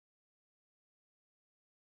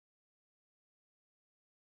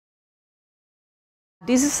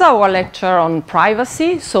This is our lecture on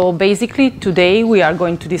privacy. So basically today we are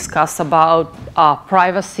going to discuss about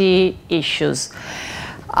privacy issues.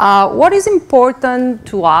 What is important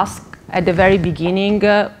to ask at the very beginning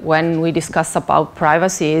when we discuss about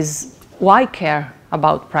privacy is why care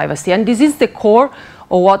about privacy? And this is the core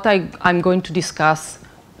of what I'm going to discuss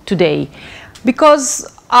today.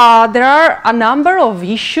 Because there are a number of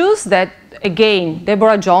issues that, again,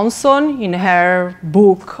 Deborah Johnson, in her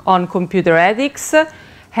book on computer ethics,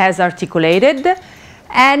 has articulated.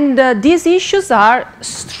 And these issues are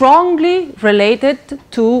strongly related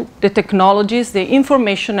to the technologies, the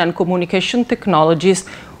information and communication technologies,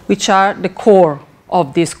 which are the core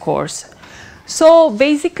of this course. So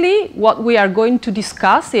basically, what we are going to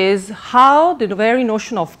discuss is how the very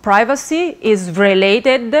notion of privacy is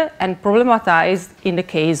related and problematized in the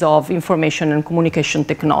case of information and communication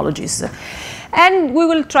technologies. And we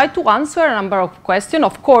will try to answer a number of questions.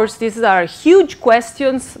 Of course, these are huge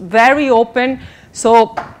questions, very open,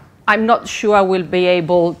 so I'm not sure I will be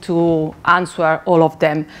able to answer all of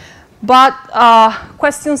them. But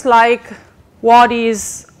questions like, what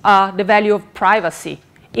is the value of privacy,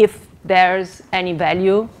 if there's any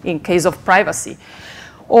value in case of privacy?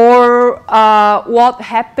 Or what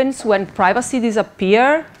happens when privacy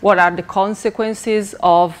disappears? What are the consequences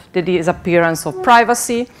of the disappearance of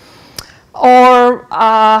privacy? Or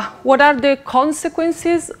what are the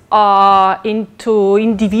consequences into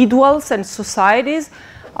individuals and societies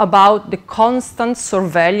about the constant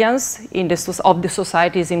surveillance of the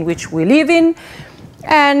societies in which we live in?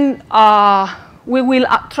 And we will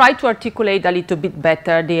try to articulate a little bit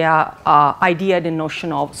better the idea, the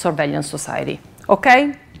notion of surveillance society.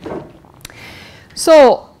 Okay?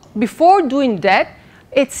 So before doing that,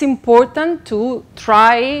 it's important to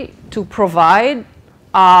try to provide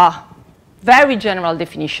a very general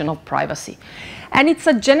definition of privacy. And it's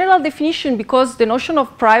a general definition because the notion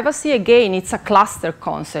of privacy, again, it's a cluster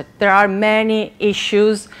concept. There are many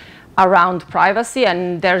issues around privacy,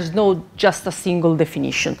 and there's no just a single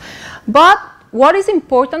definition. But what is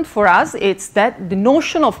important for us is that the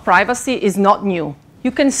notion of privacy is not new. You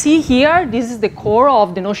can see here, this is the core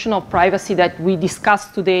of the notion of privacy that we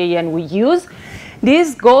discussed today and we use.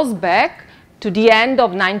 This goes back to the end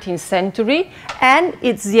of 19th century, and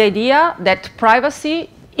it's the idea that privacy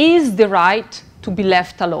is the right to be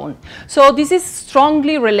left alone. So this is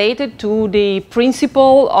strongly related to the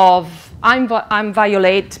principle of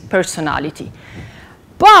inviolate personality.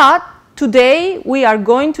 But today we are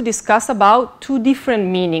going to discuss about two different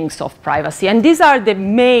meanings of privacy, and these are the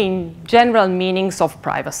main general meanings of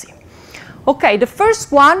privacy. Okay, the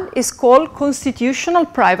first one is called constitutional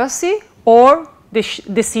privacy or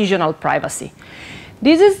decisional privacy.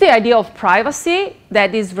 This is the idea of privacy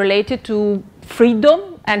that is related to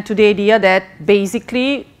freedom and to the idea that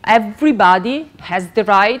basically everybody has the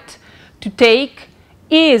right to take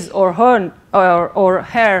his or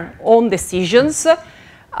her own decisions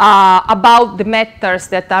about the matters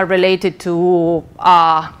that are related to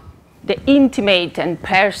the intimate and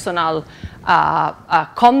personal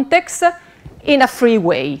context in a free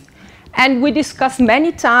way. And we discuss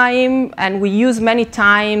many times, and we use many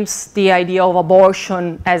times the idea of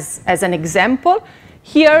abortion as an example.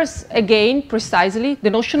 Here's, again, precisely the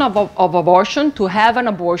notion of abortion. To have an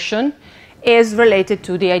abortion is related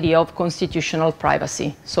to the idea of constitutional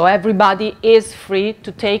privacy. So everybody is free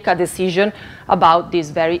to take a decision about this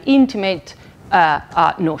very intimate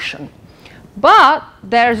notion. But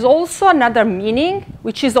there's also another meaning,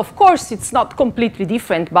 which is, of course, it's not completely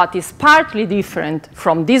different, but it's partly different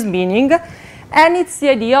from this meaning, and it's the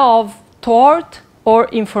idea of tort or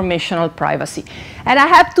informational privacy. And I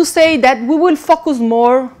have to say that we will focus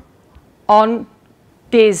more on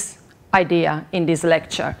this idea in this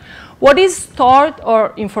lecture. What is tort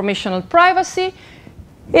or informational privacy?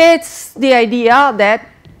 It's the idea that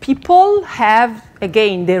people have,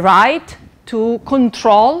 again, the right to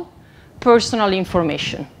control personal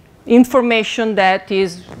information, information that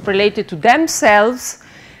is related to themselves,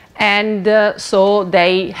 and so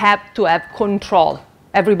they have to have control.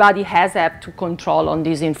 Everybody has to control on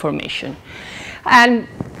this information. And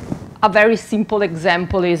a very simple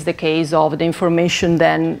example is the case of the information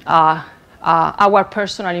then, our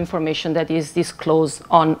personal information that is disclosed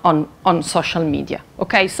on social media.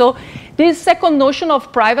 Okay, so this second notion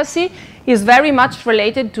of privacy is very much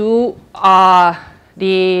related to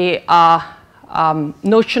the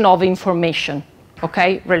notion of information,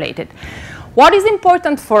 okay, related. What is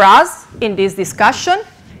important for us in this discussion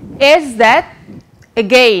is that,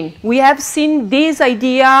 again, we have seen this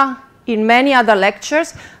idea in many other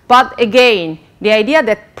lectures, but again, the idea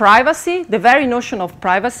that privacy, the very notion of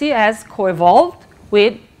privacy, has co-evolved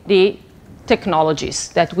with the technologies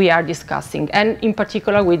that we are discussing, and in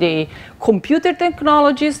particular with the computer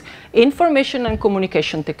technologies, information and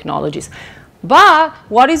communication technologies. But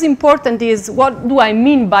what is important is, what do I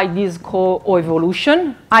mean by this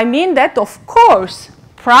co-evolution? I mean that, of course,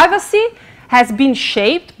 privacy has been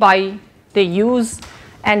shaped by the use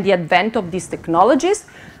and the advent of these technologies,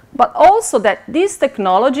 but also that these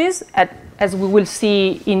technologies, as we will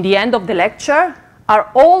see in the end of the lecture,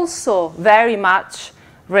 are also very much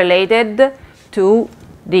related to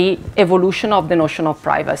the evolution of the notion of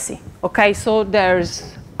privacy. Okay, so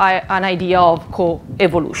there's an idea of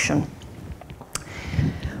co-evolution.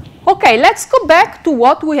 Okay, let's go back to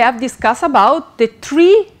what we have discussed about the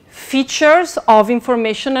three features of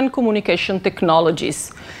information and communication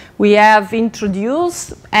technologies. We have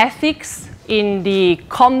introduced ethics in the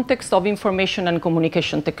context of information and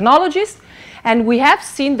communication technologies, and we have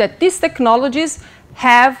seen that these technologies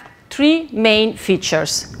have three main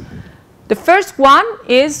features. The first one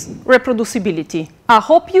is reproducibility. I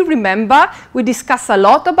hope you remember we discussed a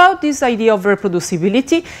lot about this idea of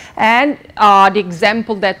reproducibility, and the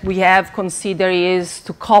example that we have considered is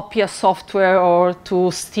to copy a software or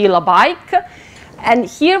to steal a bike. And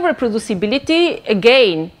here reproducibility,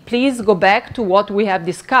 again, please go back to what we have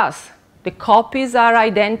discussed. The copies are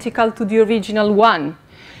identical to the original one.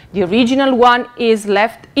 The original one is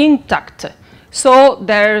left intact. So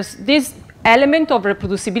there's this element of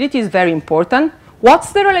reproducibility is very important.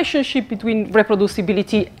 What's the relationship between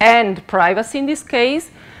reproducibility and privacy in this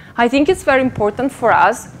case? I think it's very important for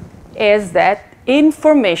us is that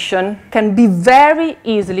information can be very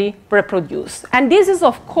easily reproduced. And this is,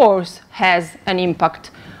 of course, has an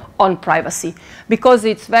impact on privacy because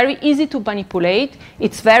it's very easy to manipulate,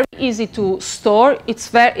 it's very easy to store, it's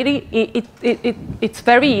very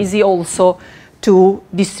easy also to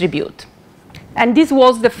distribute. And this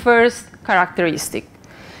was the first characteristic.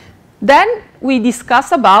 Then we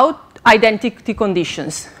discuss about identity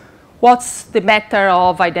conditions. What's the matter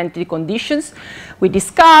of identity conditions? We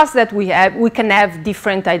discussed that we can have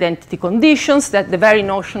different identity conditions, that the very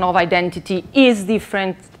notion of identity is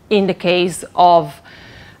different in the case of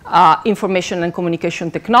information and communication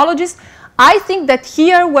technologies. I think that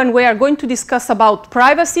here, when we are going to discuss about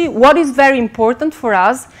privacy, what is very important for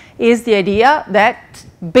us is the idea that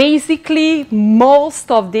basically most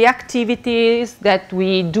of the activities that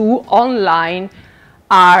we do online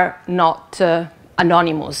are not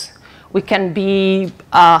anonymous. We can be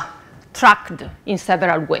tracked in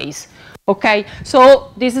several ways. Okay,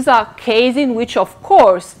 so this is a case in which, of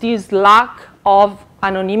course, this lack of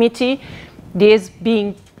anonymity, this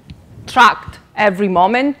being tracked every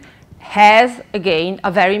moment, has again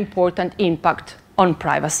a very important impact on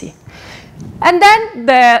privacy. And then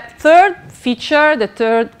the third feature, the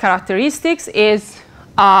third characteristics is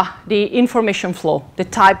the information flow, the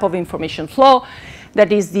type of information flow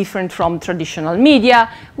that is different from traditional media.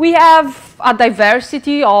 We have a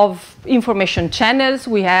diversity of information channels.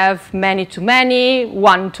 We have many-to-many,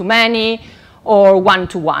 one-to-many, or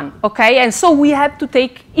one-to-one, okay? And so we have to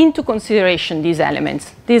take into consideration these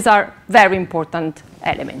elements. These are very important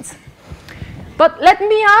elements. But let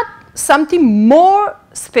me add something more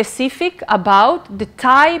specific about the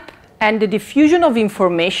type and the diffusion of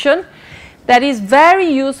information that is very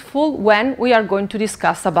useful when we are going to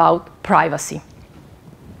discuss about privacy.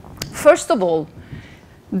 First of all,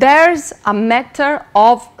 there's a matter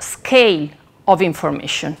of scale of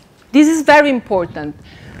information. This is very important.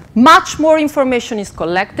 Much more information is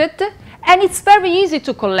collected, and it's very easy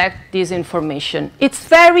to collect this information. It's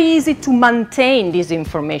very easy to maintain this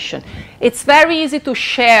information. It's very easy to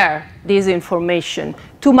share this information,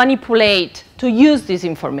 to manipulate, to use this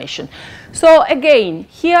information. So again,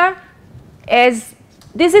 here,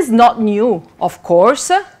 this is not new, of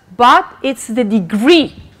course, but it's the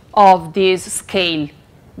degree of this scale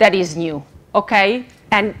that is new, okay?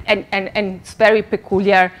 And it's very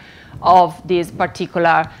peculiar of this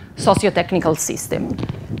particular socio-technical system.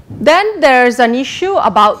 Then there's an issue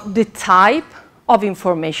about the type of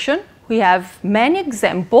information. We have many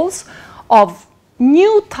examples of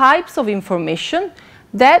new types of information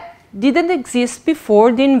that didn't exist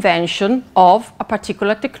before the invention of a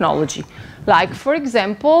particular technology. Like, for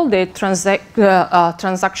example, the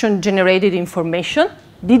transaction-generated information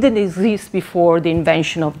didn't exist before the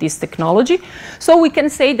invention of this technology. So we can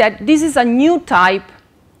say that this is a new type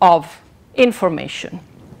of information.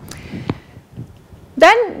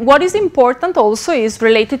 Then what is important also is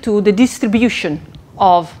related to the distribution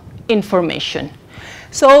of information.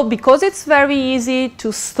 So because it's very easy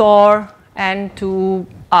to store and to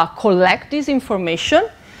collect this information,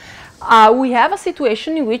 we have a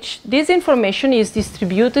situation in which this information is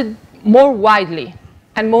distributed more widely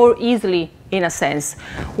and more easily in a sense.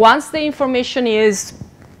 Once the information is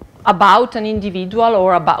about an individual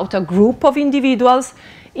or about a group of individuals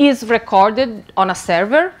is recorded on a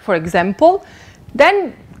server, for example,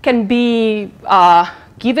 then can be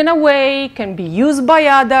given away, can be used by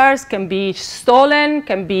others, can be stolen,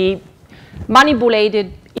 can be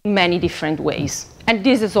manipulated in many different ways. And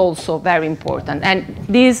this is also very important. And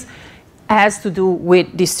this has to do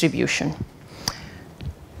with distribution.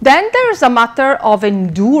 Then there's a matter of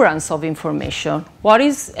endurance of information. What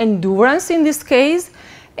is endurance in this case?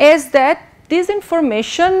 Is that this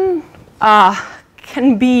information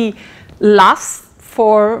can be last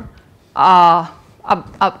for a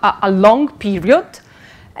long period.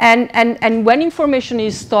 And when information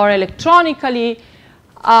is stored electronically,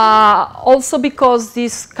 also because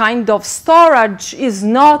this kind of storage is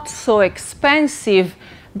not so expensive,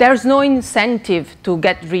 there's no incentive to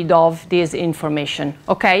get rid of this information,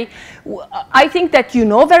 okay? I think that you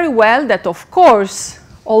know very well that, of course,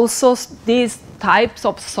 also these types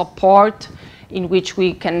of support in which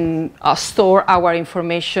we can store our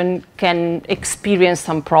information can experience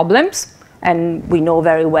some problems. And we know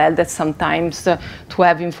very well that sometimes to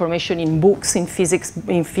have information in books, in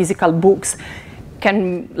physical books,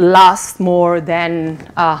 can last more than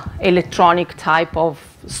electronic type of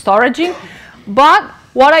storaging. But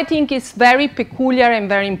what I think is very peculiar and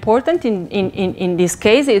very important in this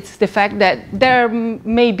case is the fact that there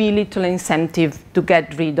may be little incentive to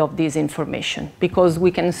get rid of this information, because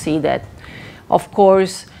we can see that, of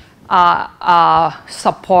course,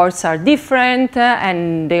 supports are different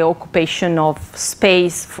and the occupation of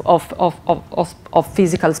space, of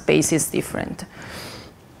physical space is different.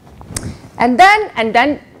 And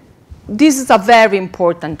then this is a very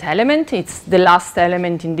important element. It's the last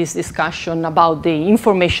element in this discussion about the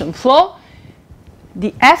information flow.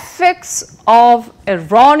 The effects of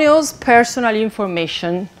erroneous personal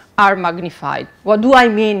information are magnified. What do I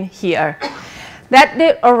mean here? That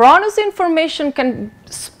the erroneous information can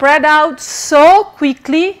spread out so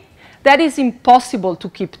quickly that it's impossible to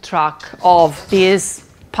keep track of this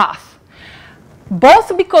path.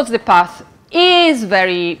 Both because the path is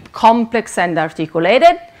very complex and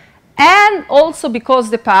articulated, and also because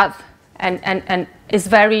the path and is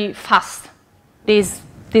very fast. This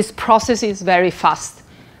process is very fast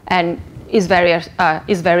and is very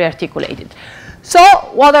articulated. So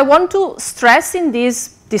what I want to stress in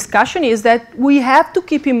this discussion is that we have to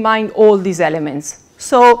keep in mind all these elements.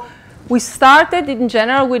 So we started in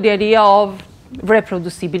general with the idea of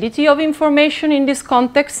reproducibility of information in this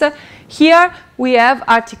context. Here we have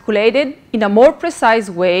articulated in a more precise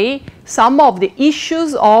way some of the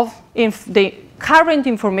issues of the current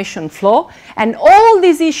information flow, and all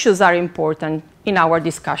these issues are important in our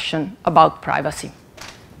discussion about privacy.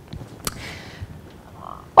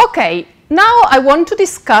 Okay, now I want to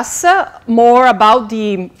discuss more about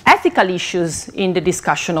the ethical issues in the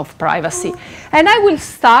discussion of privacy. And I will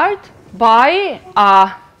start by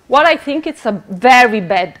what I think is a very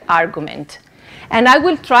bad argument. And I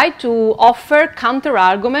will try to offer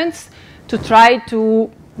counter-arguments to try to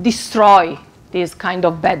destroy this kind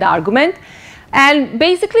of bad argument. And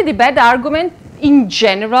basically the bad argument in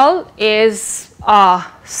general is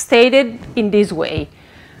stated in this way.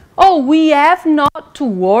 Oh, we have not to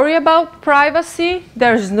worry about privacy.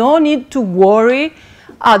 There's no need to worry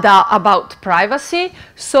about privacy.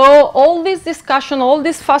 So all this discussion, all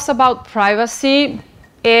this fuss about privacy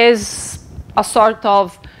is a sort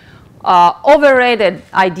of overrated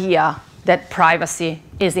idea that privacy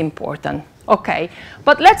is important. Okay,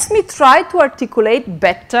 but let me try to articulate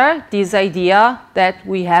better this idea that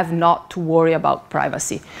we have not to worry about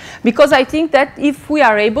privacy. Because I think that if we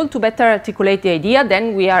are able to better articulate the idea,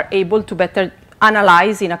 then we are able to better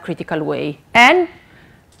analyze in a critical way. And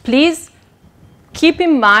please keep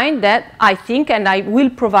in mind that I think, and I will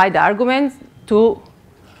provide arguments to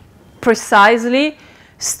precisely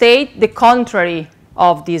state the contrary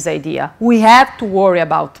of this idea. We have to worry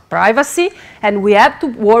about privacy, and we have to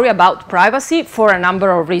worry about privacy for a number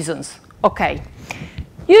of reasons. Okay.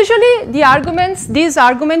 Usually this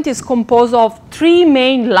argument is composed of three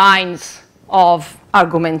main lines of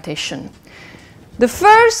argumentation. The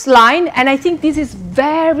first line, and I think this is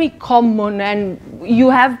very common, and you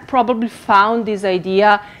have probably found this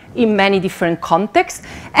idea in many different contexts,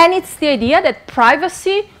 and it's the idea that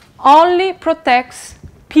privacy only protects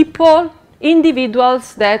people,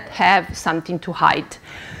 individuals that have something to hide.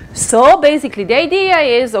 So basically the idea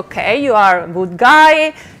is, okay, you are a good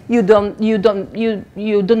guy, you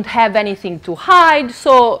don't have anything to hide,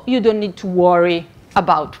 so you don't need to worry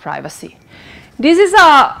about privacy. This is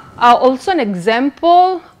also an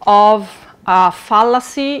example of a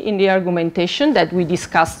fallacy in the argumentation that we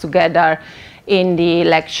discussed together in the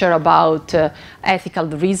lecture about ethical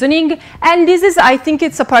reasoning. And this is, I think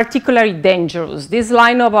it's a particularly dangerous. This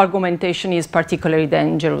line of argumentation is particularly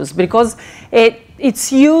dangerous because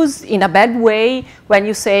it's used in a bad way when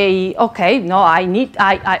you say, okay, no,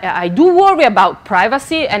 I do worry about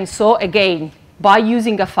privacy. And so again, by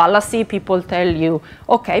using a fallacy, people tell you,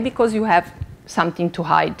 okay, because you have something to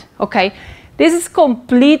hide, okay? This is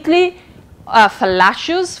completely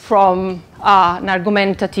fallacious from an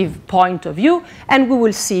argumentative point of view, and we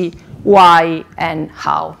will see why and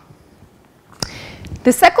how.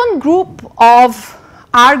 The second group of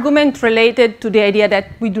argument related to the idea that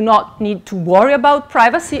we do not need to worry about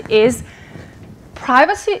privacy is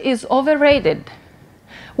overrated.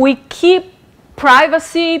 We keep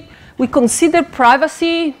privacy, we consider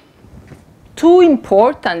privacy too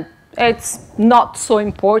important. It's not so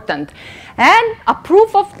important. And a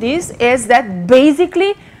proof of this is that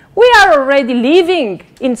basically we are already living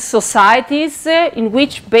in societies in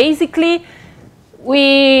which basically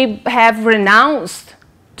we have renounced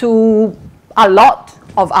to a lot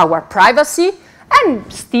of our privacy,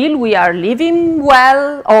 and still we are living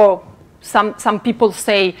well, or some people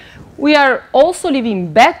say we are also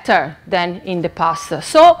living better than in the past.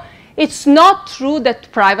 So it's not true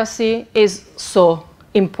that privacy is so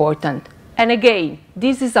important. And again,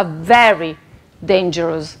 this is a very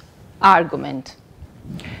dangerous argument.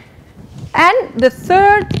 And the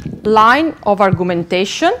third line of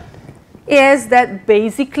argumentation is that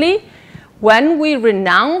basically when we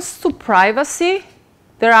renounce to privacy,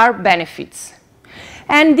 there are benefits.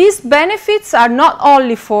 And these benefits are not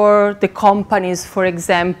only for the companies, for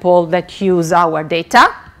example, that use our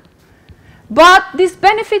data, but these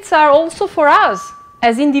benefits are also for us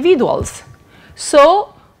as individuals.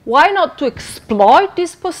 So why not to exploit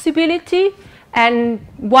this possibility, and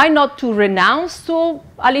why not to renounce to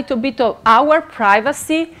a little bit of our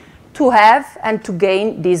privacy to have and to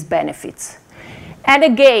gain these benefits? And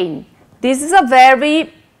again, this is a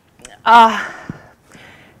very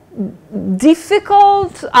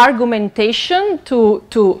difficult argumentation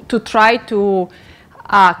to try to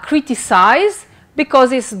criticize,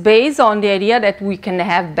 because it's based on the idea that we can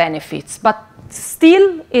have benefits. But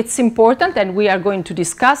still, it's important, and we are going to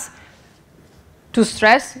discuss, to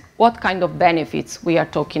stress what kind of benefits we are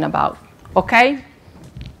talking about, okay?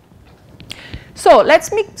 So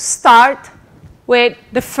let's start with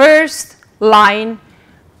the first line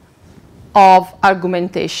of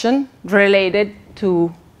argumentation related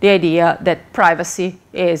to the idea that privacy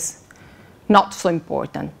is not so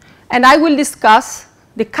important. And I will discuss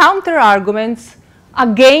the counter-arguments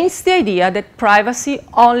against the idea that privacy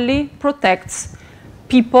only protects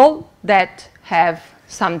people that have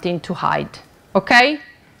something to hide, okay?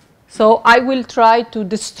 So I will try to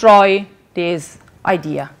destroy this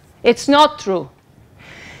idea. It's not true.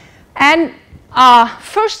 And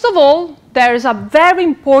first of all, there is a very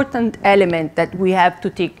important element that we have to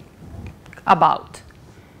think about.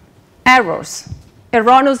 Errors,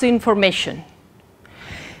 erroneous information.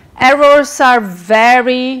 Errors are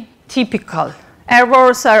very typical.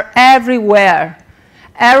 Errors are everywhere.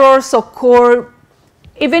 Errors occur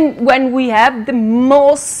even when we have the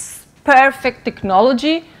most perfect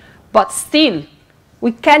technology, but still,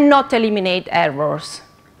 we cannot eliminate errors.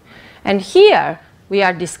 And here, we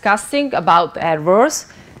are discussing about errors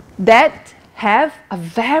that have a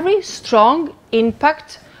very strong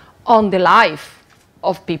impact on the life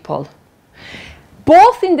of people.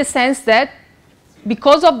 Both in the sense that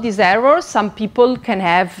because of these errors, some people can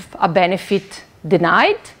have a benefit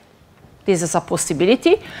denied. This is a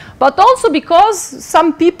possibility. But also because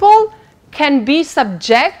some people can be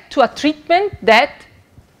subject to a treatment that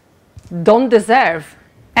don't deserve.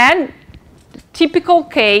 And the typical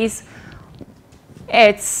case,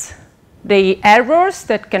 it's the errors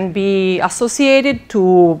that can be associated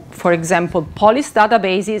to, for example, police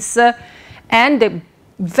databases, and the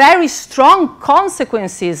very strong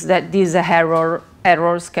consequences that these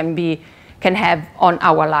errors can have on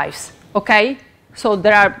our lives, okay? So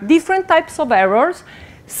there are different types of errors.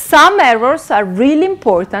 Some errors are really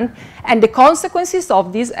important, and the consequences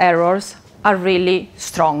of these errors are really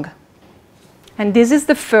strong. And this is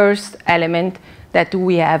the first element that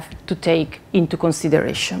we have to take into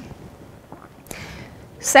consideration.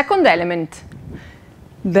 Second element,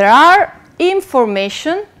 there are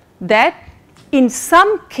information that in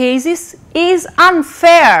some cases is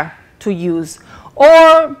unfair to use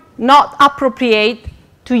or not appropriate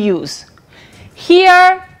to use.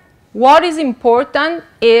 Here, what is important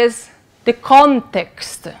is the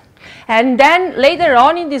context. And then later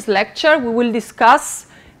on in this lecture, we will discuss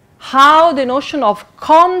how the notion of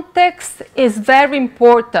context is very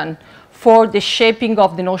important for the shaping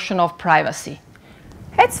of the notion of privacy.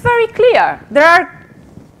 It's very clear. There are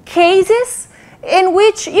cases in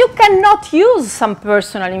which you cannot use some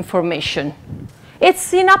personal information.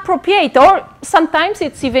 It's inappropriate, or sometimes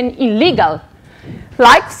it's even illegal.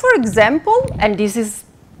 Like, for example, and this is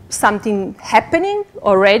something happening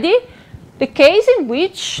already, the case in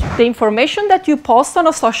which the information that you post on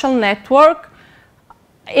a social network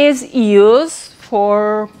is used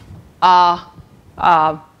by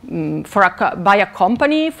a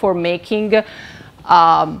company for making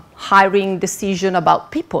hiring decision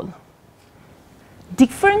about people.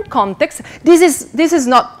 Different contexts. This is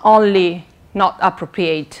not only not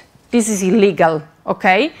appropriate. This is illegal,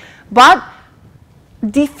 okay? But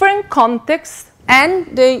different contexts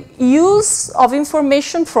and the use of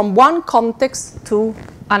information from one context to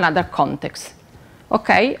another context,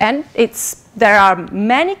 okay? And there are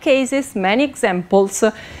many cases, many examples.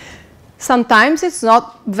 Sometimes it's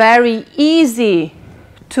not very easy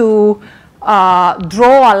to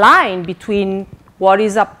draw a line between what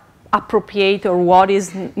is appropriate or what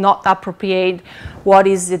is not appropriate, what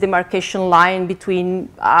is the demarcation line between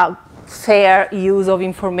fair use of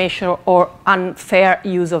information or unfair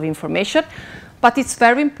use of information, but it's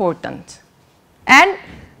very important. And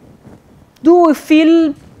do we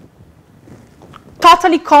feel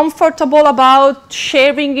totally comfortable about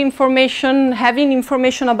sharing information, having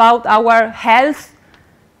information about our health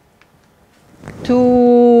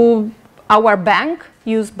to our bank,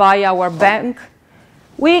 used by our bank?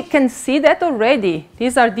 We can see that already.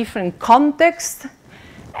 These are different contexts,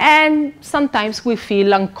 and sometimes we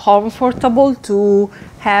feel uncomfortable to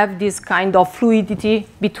have this kind of fluidity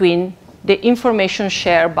between the information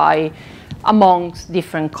shared amongst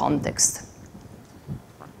different contexts.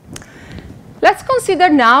 Let's consider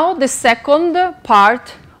now the second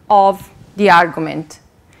part of the argument.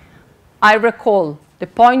 I recall the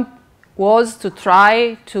point was to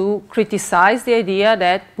try to criticize the idea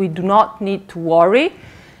that we do not need to worry.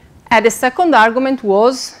 And the second argument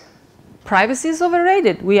was privacy is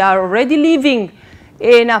overrated. We are already living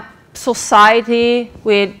in a society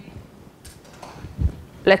with,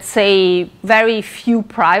 let's say, very few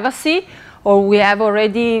privacy, or we have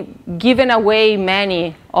already given away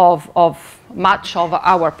much of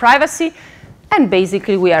our privacy, and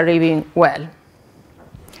basically we are living well.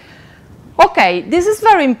 Okay, this is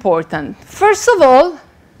very important. First of all,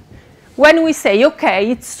 when we say, okay,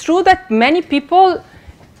 it's true that many people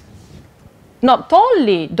not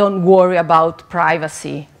only don't worry about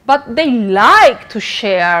privacy, but they like to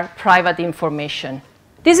share private information.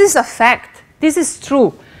 This is a fact. This is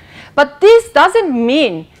true. But this doesn't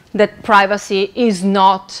mean that privacy is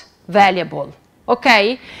not valuable.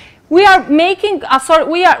 Okay? We are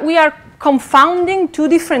confounding two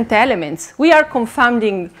different elements. We are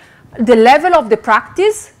confounding the level of the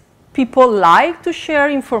practice, people like to share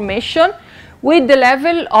information, with the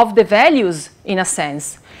level of the values, in a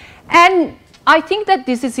sense. And I think that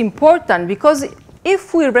this is important, because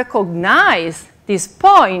if we recognize this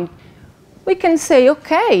point, we can say,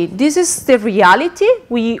 okay, this is the reality.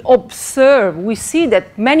 We observe, we see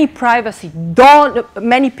that many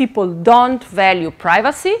people don't value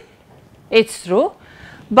privacy. It's true.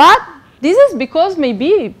 But this is because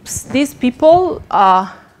maybe these people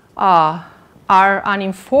are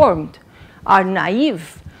uninformed, are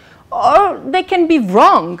naive, or they can be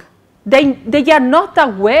wrong. They are not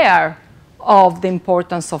aware of the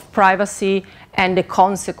importance of privacy and the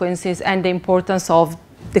consequences, and the importance of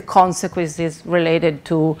the consequences related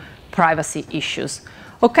to privacy issues.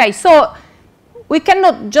 Okay, so we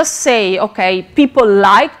cannot just say, okay, people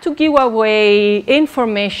like to give away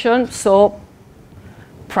information, so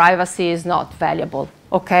privacy is not valuable.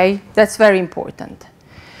 Okay, that's very important.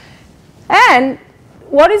 And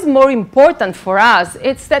what is more important for us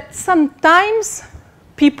is that sometimes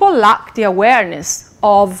people lack the awareness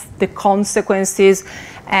of the consequences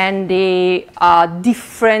and the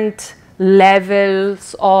different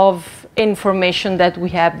levels of information that we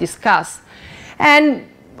have discussed. And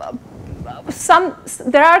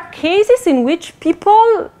there are cases in which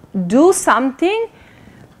people do something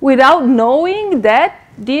without knowing that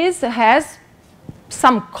this has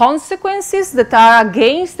some consequences that are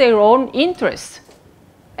against their own interests.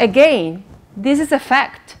 Again, this is a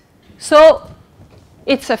fact. So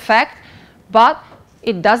it's a fact, but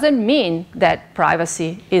it doesn't mean that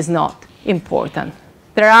privacy is not important.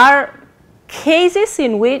 There are cases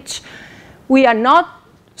in which we are not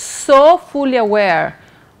so fully aware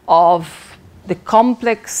of the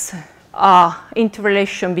complex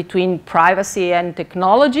interrelation between privacy and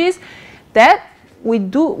technologies that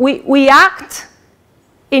we act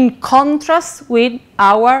in contrast with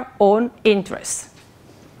our own interests.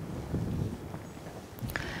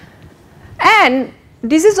 And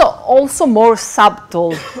this is also more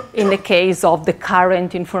subtle in the case of the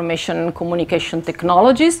current information and communication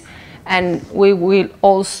technologies, and we will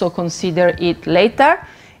also consider it later.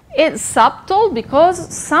 It's subtle because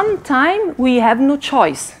sometimes we have no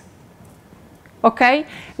choice. Okay?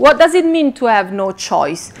 What does it mean to have no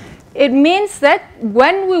choice? It means that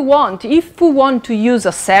when we want, if we want to use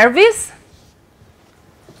a service,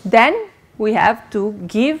 then we have to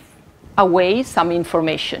give away some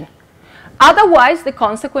information. Otherwise, the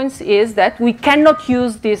consequence is that we cannot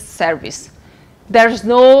use this service. There's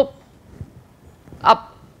no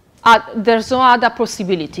other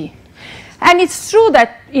possibility. And it's true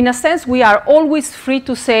that, in a sense, we are always free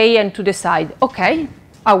to say and to decide, OK,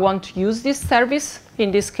 I want to use this service in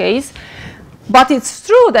this case. But it's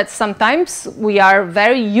true that sometimes we are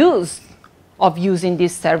very used of using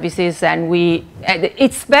these services, and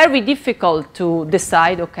it's very difficult to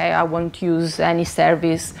decide, OK, I won't use any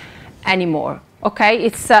service anymore. Okay,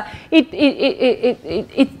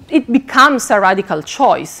 it becomes a radical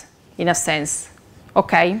choice in a sense.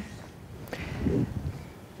 Okay,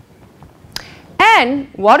 and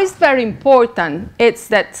what is very important is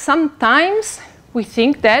that sometimes we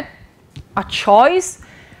think that a choice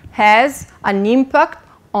has an impact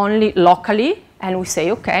only locally, and we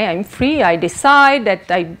say, okay, I'm free. I decide that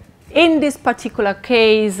in this particular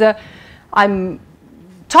case, I'm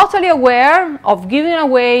totally aware of giving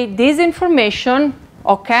away this information.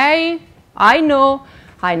 Okay, I know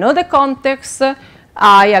the context,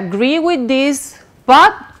 I agree with this,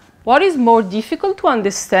 but what is more difficult to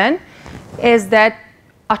understand is that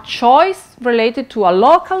a choice related to a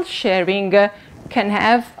local sharing can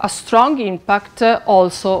have a strong impact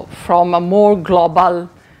also from a more global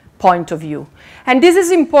point of view. And this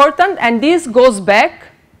is important, and this goes back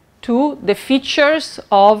to the features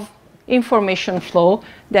of information flow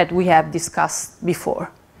that we have discussed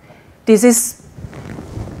before. This is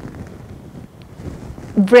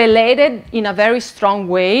related in a very strong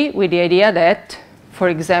way with the idea that, for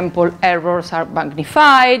example, errors are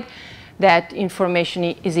magnified, that information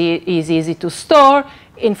is easy to store,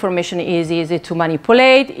 information is easy to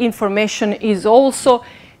manipulate, information is also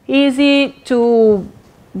easy to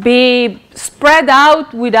be spread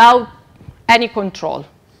out without any control.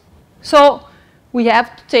 So we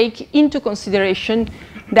have to take into consideration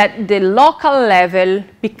that the local level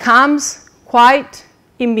becomes quite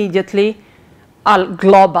immediately a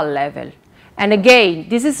global level. And again,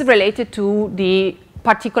 this is related to the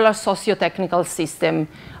particular socio-technical system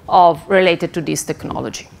related to this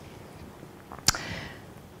technology.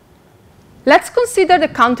 Let's consider the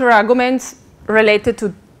counter-arguments related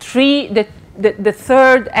to the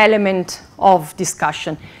third element of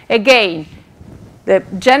discussion. Again, the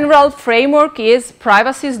general framework is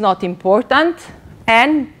privacy is not important,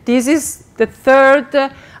 and this is the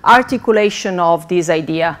third articulation of this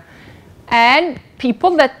idea. And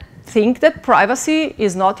people that think that privacy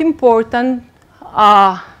is not important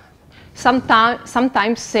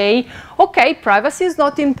sometimes say, okay, privacy is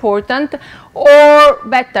not important, or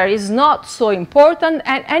better, is not so important,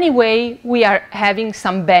 and anyway, we are having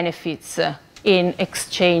some benefits in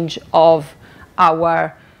exchange of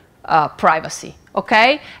our privacy.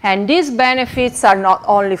 Okay, and these benefits are not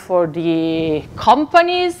only for the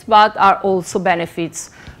companies, but are also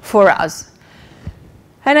benefits for us.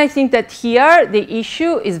 And I think that here the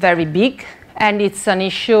issue is very big, and it's an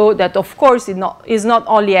issue that, of course, is not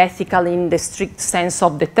only ethical in the strict sense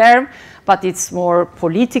of the term, but it's more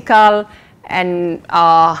political and,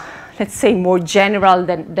 let's say, more general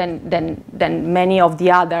than many of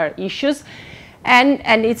the other issues.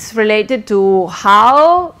 And it's related to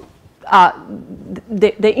how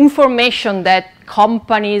the information that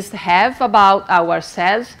companies have about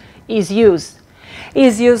ourselves is used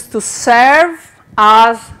to serve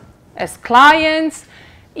us as clients,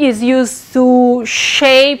 is used to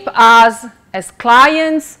shape us as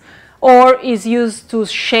clients, or is used to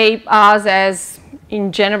shape us as,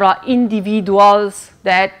 in general, individuals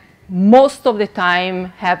that most of the time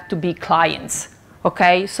have to be clients.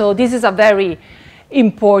 Okay, so this is a very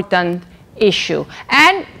important issue.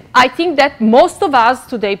 And I think that most of us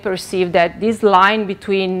today perceive that this line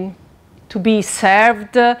between to be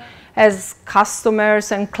served as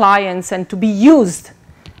customers and clients and to be used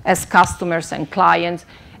as customers and clients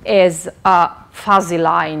is a fuzzy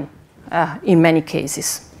line in many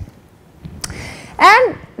cases.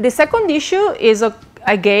 And the second issue is,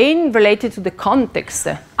 again, related to the context.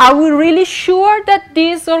 Are we really sure that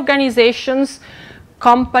these organizations,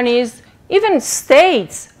 companies, even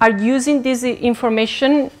states are using this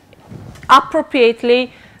information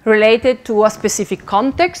appropriately related to a specific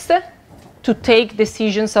context to take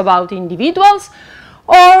decisions about individuals,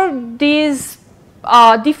 or these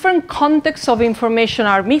different contexts of information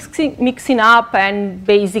are mixing up, and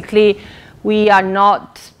basically we are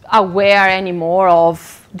not aware anymore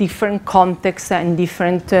of different contexts and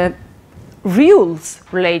different rules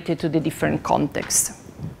related to the different contexts.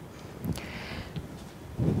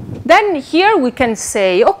 Then here we can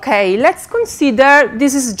say, okay, let's consider,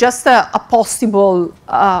 this is just a possible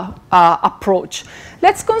approach.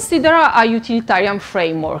 Let's consider a utilitarian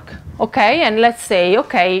framework, okay? And let's say,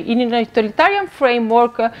 okay, in a utilitarian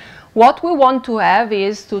framework, what we want to have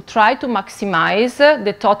is to try to maximize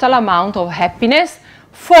the total amount of happiness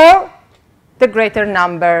for the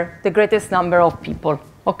greatest number of people,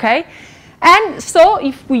 okay? And so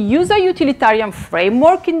if we use a utilitarian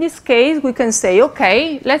framework in this case, we can say,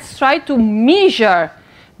 okay, let's try to measure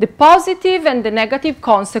the positive and the negative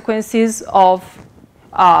consequences of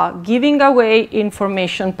giving away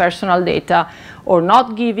information, personal data, or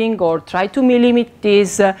not giving, or try to limit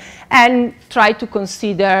this, and try to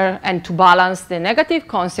consider and to balance the negative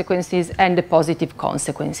consequences and the positive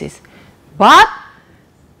consequences. But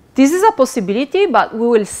this is a possibility, but we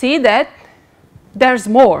will see that there's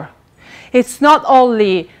more. It's not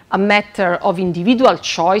only a matter of individual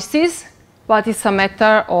choices, but it's a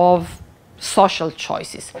matter of social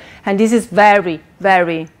choices. And this is very,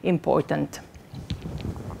 very important.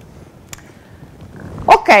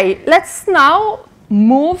 Okay, let's now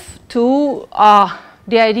move to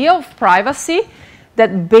the idea of privacy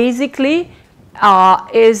that basically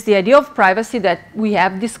is the idea of privacy that we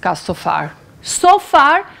have discussed so far. So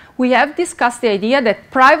far, we have discussed the idea that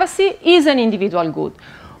privacy is an individual good.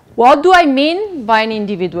 What do I mean by an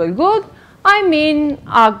individual good? I mean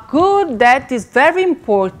a good that is very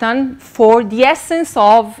important for the essence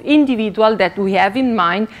of individual that we have in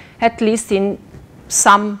mind, at least in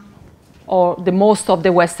some or the most of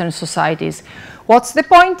the Western societies. What's the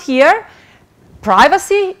point here?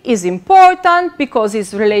 Privacy is important because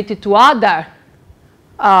it's related to other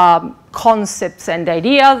concepts and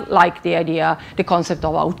ideas, like the concept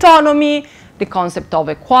of autonomy, the concept of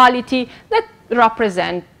equality, that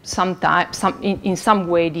represent in some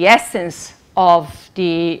way the essence of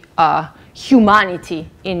the humanity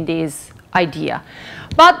in this idea.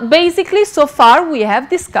 But basically, so far, we have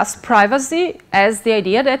discussed privacy as the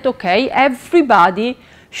idea that, okay, everybody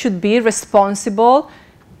should be responsible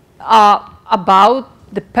about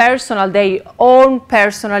their own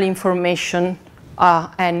personal information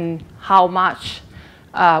and how much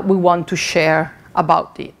we want to share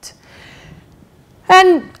about it.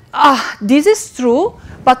 And this is true,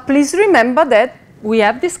 but please remember that we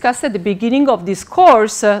have discussed at the beginning of this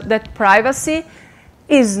course that privacy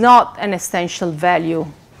is not an essential value,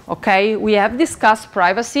 okay? We have discussed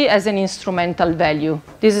privacy as an instrumental value.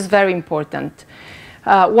 This is very important.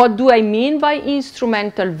 What do I mean by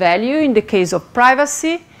instrumental value in the case of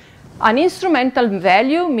privacy? An instrumental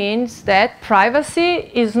value means that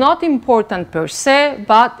privacy is not important per se,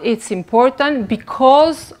 but it's important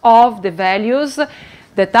because of the values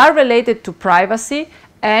that are related to privacy,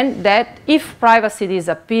 and that if privacy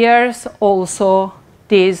disappears, also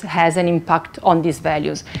this has an impact on these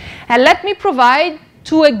values. And let me provide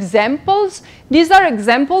two examples. These are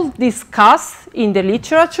examples discussed in the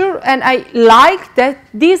literature, and I like that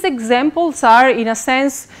these examples are, in a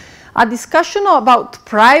sense, a discussion about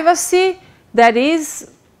privacy that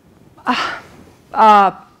is,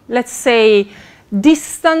 let's say,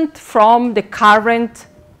 distant from the current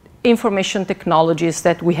information technologies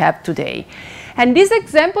that we have today. And this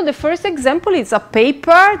example, the first example, is a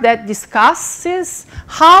paper that discusses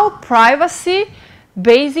how privacy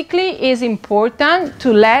basically is important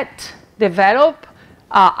to let develop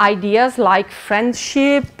ideas like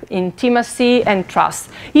friendship, intimacy, and trust.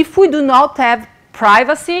 If we do not have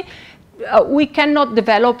privacy, we cannot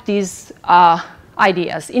develop these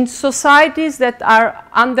ideas. In societies that are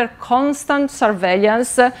under constant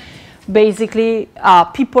surveillance, basically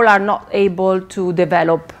people are not able to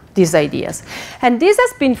develop these ideas. And this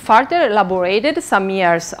has been further elaborated some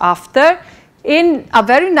years after in a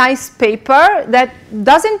very nice paper that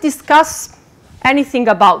doesn't discuss anything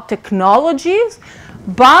about technologies,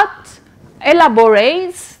 but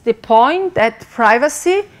elaborates the point that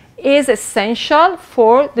privacy is essential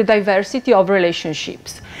for the diversity of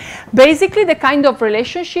relationships. Basically, the kind of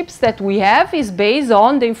relationships that we have is based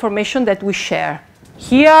on the information that we share.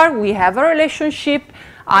 Here we have a relationship.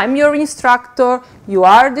 I'm your instructor, you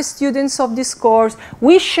are the students of this course.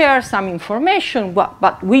 We share some information,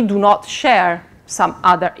 but we do not share some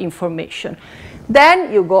other information.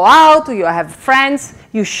 Then you go out, you have friends,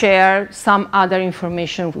 you share some other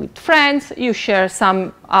information with friends, you share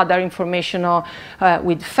some other information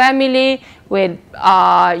with family, with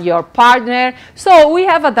your partner. So we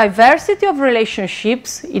have a diversity of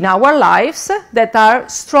relationships in our lives that are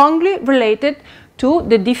strongly related to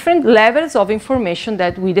the different levels of information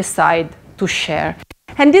that we decide to share.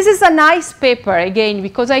 And this is a nice paper, again,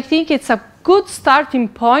 because I think it's a good starting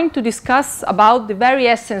point to discuss about the very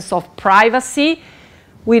essence of privacy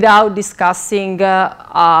without discussing,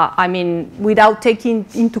 without taking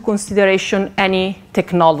into consideration any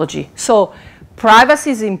technology. So privacy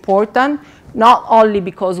is important, not only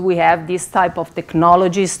because we have this type of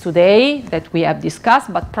technologies today that we have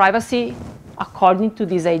discussed, but privacy, according to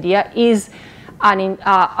this idea, is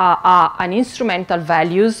an instrumental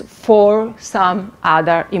values for some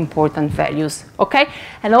other important values, okay?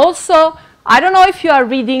 And also, I don't know if you are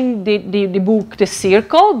reading the book, The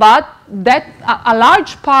Circle, but that a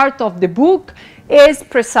large part of the book is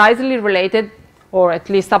precisely related, or at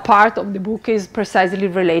least a part of the book is precisely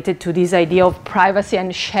related to this idea of privacy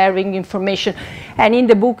and sharing information. And in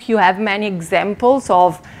the book, you have many examples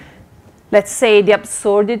of, let's say, the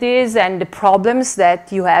absurdities and the problems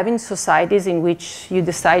that you have in societies in which you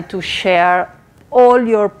decide to share all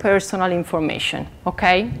your personal information,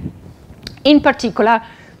 okay? In particular,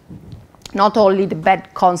 not only the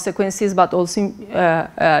bad consequences, but also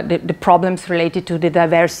the problems related to the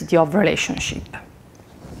diversity of relationship.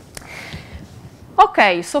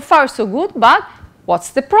 Okay, so far so good, but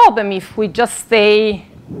what's the problem if we just stay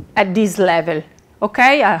at this level?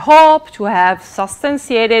 Okay, I hope to have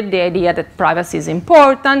substantiated the idea that privacy is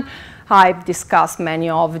important. I've discussed many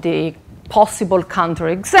of the possible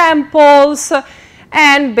counterexamples,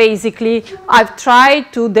 and basically I've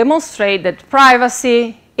tried to demonstrate that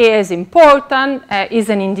privacy is important, is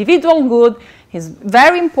an individual good, is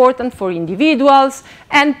very important for individuals,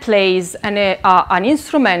 and plays an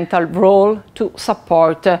instrumental role to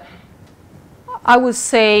support, I would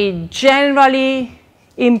say, generally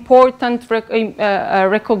important,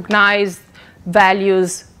 recognized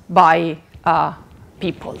values by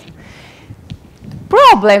people. The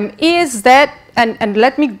problem is that, and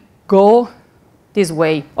let me go this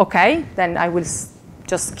way, okay? Then I will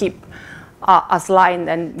just skip a slide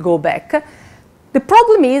and go back. The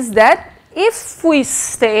problem is that if we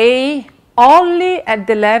stay only at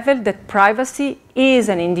the level that privacy is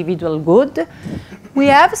an individual good, we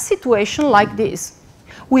have a situation like this.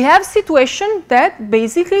 We have a situation that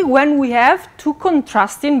basically when we have two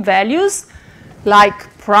contrasting values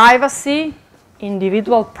like privacy,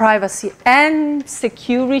 individual privacy, and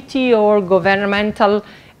security or governmental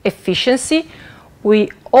efficiency, we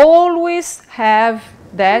always have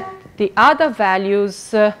that the other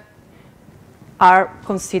values are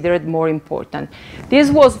considered more important. This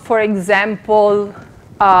was, for example,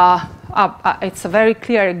 it's a very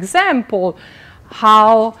clear example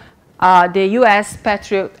how the US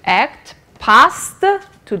Patriot Act passed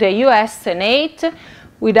to the US Senate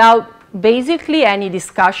without basically any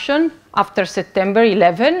discussion after September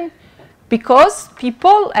 11, because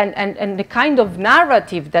people and the kind of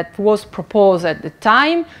narrative that was proposed at the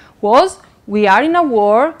time was, we are in a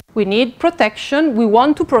war, we need protection, we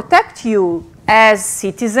want to protect you as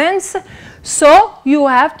citizens, so you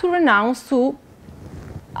have to renounce to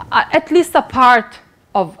at least a part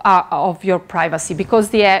of your privacy, because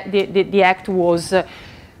the act was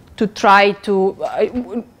to try to,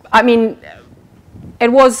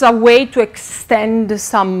 it was a way to extend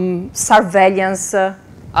some surveillance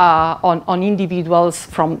on individuals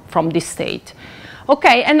from the state.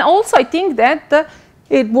 Okay, and also I think that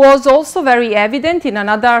it was also very evident in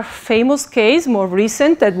another famous case, more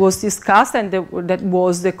recent, that was discussed, and that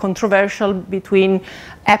was the controversial between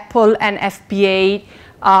Apple and FBA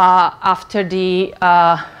after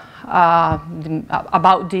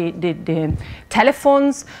about the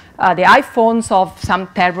telephones, the iPhones of some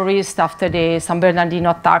terrorists after the San Bernardino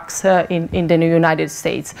attacks in the United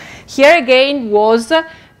States. Here again was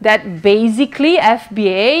that basically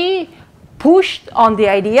FBA pushed on the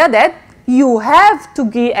idea that you have to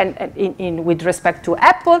give, and with respect to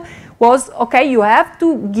Apple, was, okay, you have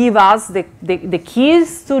to give us the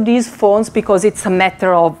keys to these phones because it's a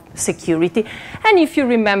matter of security. And if you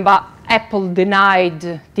remember, Apple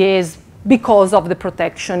denied this because of the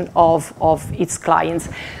protection of its clients.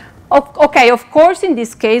 Okay, of course, in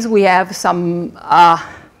this case, we have some,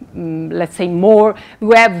 let's say,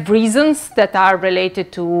 we have reasons that are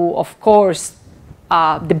related to, of course,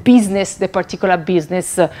 the particular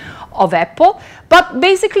business of Apple. But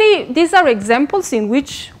basically, these are examples in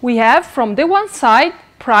which we have, from the one side,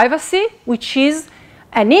 privacy, which is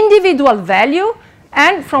an individual value,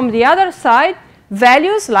 and from the other side,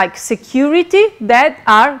 values like security that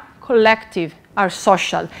are collective, are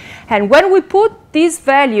social. And when we put these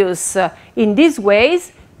values in these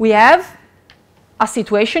ways, we have a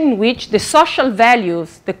situation in which the social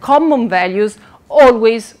values, the common values,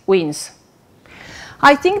 always wins.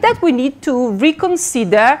 I think that we need to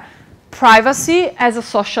reconsider privacy as a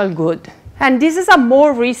social good. And this is a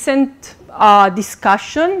more recent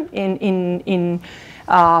discussion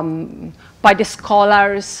by the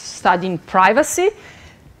scholars studying privacy.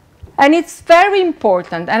 And it's very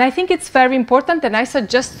important. And I think it's very important, and I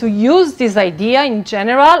suggest to use this idea in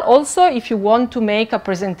general also if you want to make a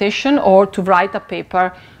presentation or to write a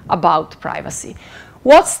paper about privacy.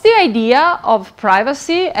 What's the idea of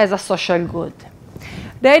privacy as a social good?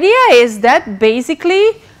 The idea is that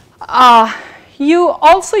basically you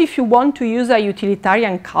also, if you want to use a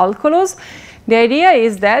utilitarian calculus, the idea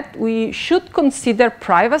is that we should consider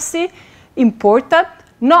privacy important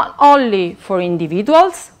not only for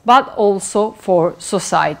individuals, but also for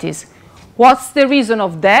societies. What's the reason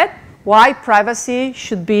of that? Why privacy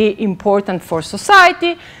should be important for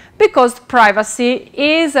society? Because privacy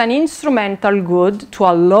is an instrumental good to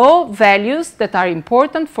allow values that are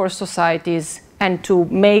important for societies and to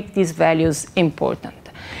make these values important.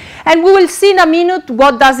 And we will see in a minute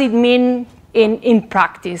what does it mean in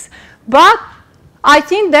practice. But I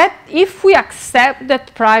think that if we accept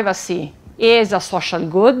that privacy is a social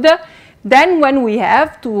good, then when we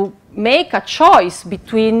have to make a choice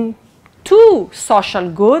between two social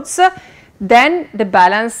goods, then the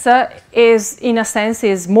balance is, in a sense,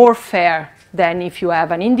 is more fair than if you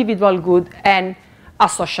have an individual good and a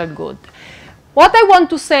social good. What I want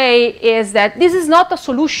to say is that this is not a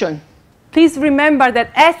solution. Please remember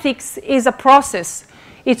that ethics is a process.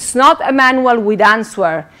 It's not a manual with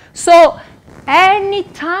answer. So any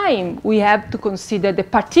time we have to consider the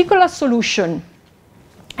particular solution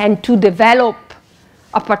and to develop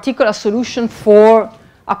a particular solution for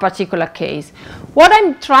a particular case. What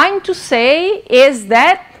I'm trying to say is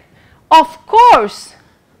that, of course,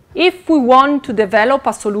 if we want to develop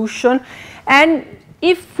a solution and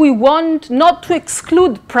if we want not to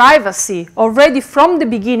exclude privacy already from the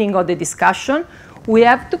beginning of the discussion, we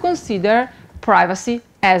have to consider privacy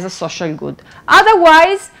as a social good.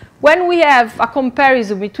 Otherwise, when we have a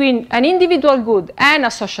comparison between an individual good and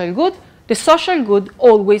a social good, the social good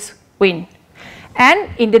always wins. And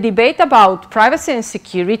in the debate about privacy and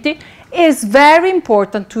security, it's very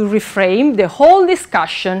important to reframe the whole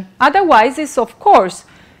discussion. Otherwise, it's of course,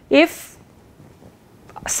 if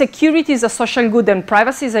security is a social good and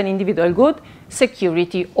privacy is an individual good,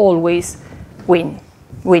 security always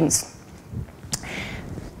wins.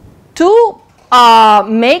 To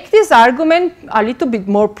make this argument a little bit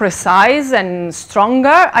more precise and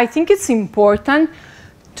stronger, I think it's important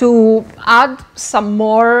to add some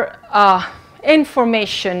more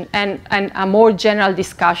information and a more general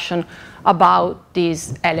discussion about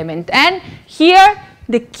this element. And here,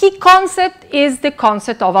 the key concept is the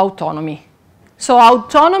concept of autonomy. So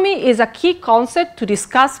autonomy is a key concept to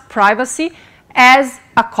discuss privacy as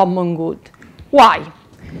a common good. Why?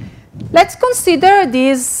 Let's consider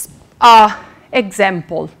this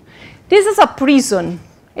example. This is a prison.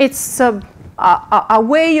 It's a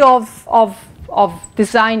way of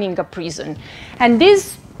designing a prison. And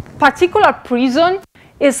this particular prison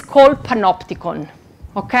is called panopticon.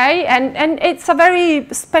 Okay? And it's a very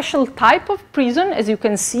special type of prison, as you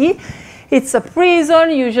can see. It's a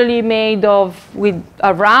prison usually made with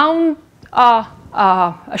a round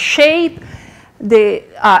shape,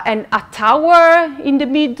 and a tower in the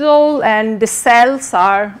middle, and the cells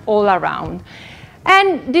are all around.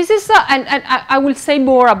 And this is, and I will say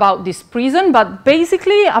more about this prison, but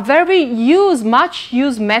basically a very much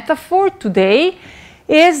used metaphor today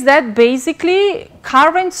is that basically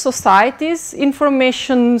current societies,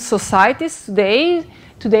 information societies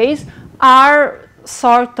today's are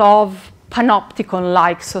sort of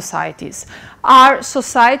panopticon-like societies, are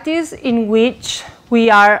societies in which we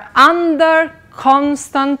are under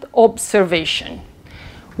constant observation.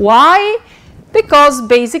 Why? Because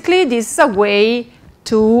basically this is a way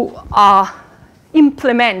to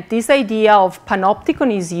implement this idea of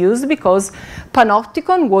panopticon is used because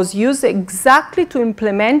panopticon was used exactly to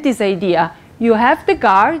implement this idea. You have the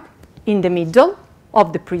guard in the middle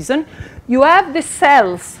of the prison. You have the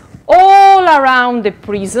cells all around the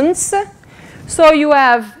prisons. So you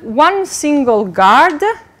have one single guard,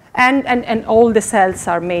 and all the cells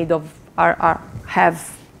are made of,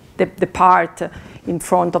 have the part in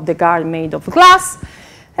front of the guard made of glass.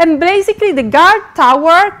 And basically the guard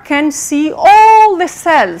tower can see all the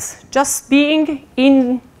cells just being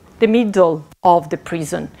in the middle of the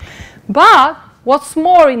prison. But what's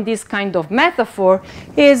more in this kind of metaphor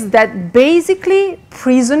is that basically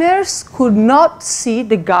prisoners could not see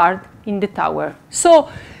the guard in the tower. So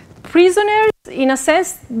prisoners, in a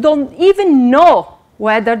sense, don't even know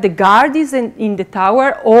whether the guard is in the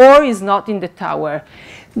tower or is not in the tower.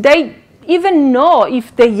 They even know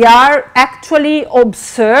if they are actually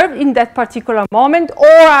observed in that particular moment or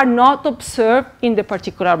are not observed in the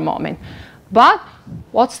particular moment. But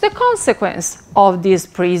what's the consequence of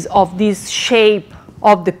this shape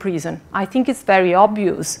of the prison? I think it's very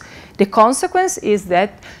obvious. The consequence is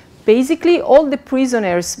that basically all the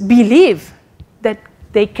prisoners believe that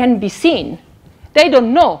they can be seen. They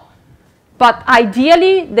don't know, but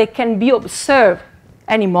ideally they can be observed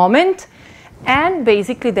any moment, and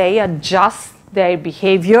basically they adjust their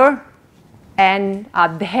behavior and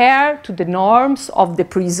adhere to the norms of the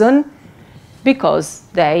prison because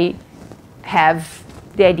they have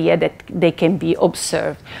the idea that they can be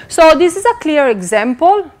observed. So this is a clear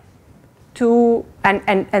example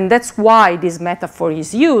and that's why this metaphor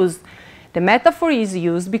is used. The metaphor is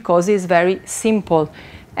used because it's very simple,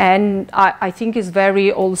 and I think it's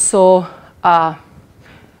very also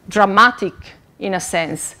dramatic in a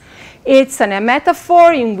sense. It's a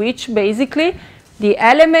metaphor in which basically the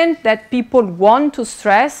element that people want to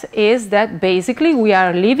stress is that basically we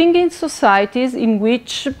are living in societies in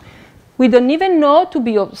which we don't even know to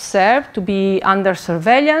be observed, to be under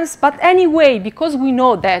surveillance, but anyway, because we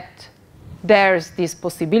know that there's this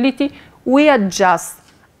possibility, we adjust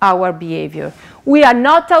our behavior. We are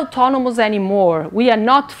not autonomous anymore. We are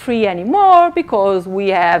not free anymore because we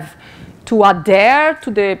have to adhere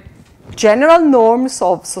to the general norms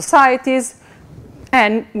of societies,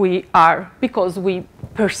 and we are, because we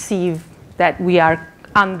perceive that we are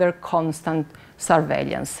under constant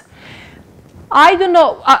surveillance. I don't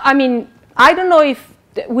know, I don't know if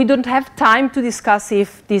we don't have time to discuss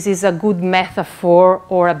if this is a good metaphor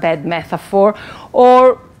or a bad metaphor,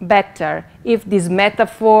 or better, if this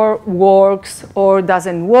metaphor works or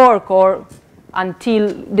doesn't work, or until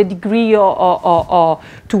the degree to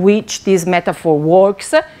which this metaphor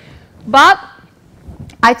works. But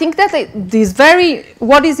I think that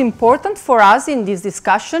what is important for us in this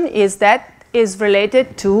discussion is that is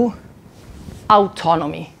related to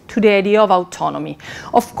autonomy, to the idea of autonomy.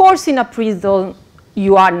 Of course, in a prison,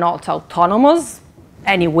 you are not autonomous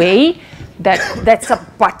anyway. That's a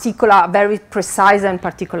particular, very precise and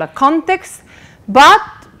particular context. But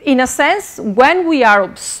in a sense, when we are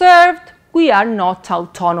observed, we are not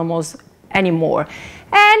autonomous anymore.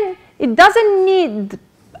 And it doesn't need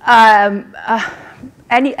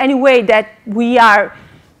any way that we are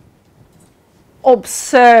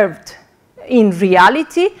observed in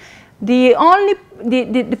reality.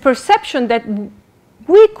 The perception that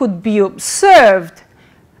we could be observed,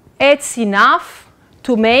 it's enough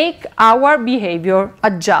to make our behavior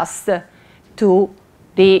adjust to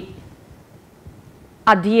the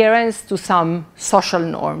adherence to some social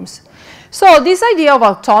norms. So this idea of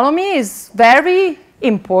autonomy is very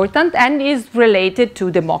important and is related to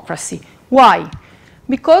democracy. Why?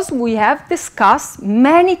 Because we have discussed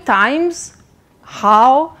many times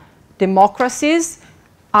how democracies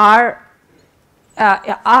are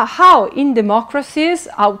how in democracies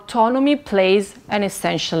autonomy plays an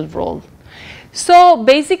essential role. So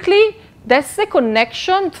basically, that's the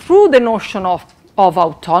connection through the notion of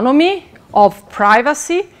autonomy, of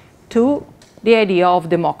privacy, to the idea of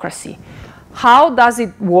democracy. How does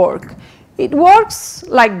it work? It works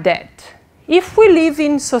like that. If we live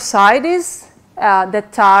in societies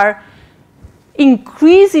that are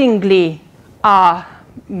increasingly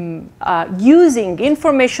using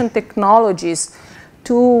information technologies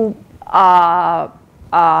to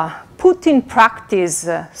put in practice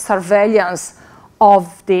surveillance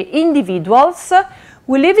of the individuals,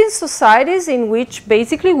 we live in societies in which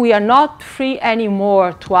basically we are not free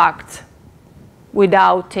anymore to act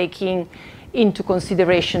without taking into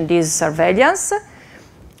consideration this surveillance.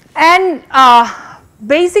 And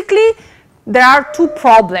basically, there are two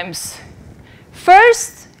problems.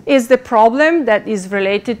 First is the problem that is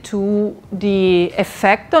related to the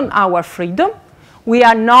effect on our freedom. We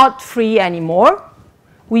are not free anymore.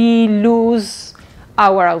 We lose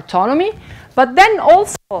our autonomy. But then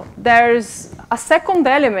also there's a second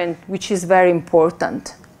element which is very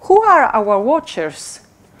important. Who are our watchers?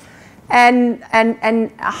 And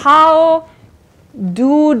how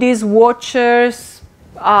do these watchers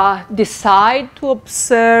decide to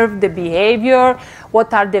observe the behavior?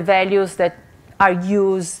 What are the values that are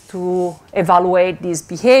used to evaluate these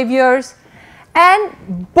behaviors? And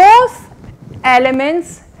both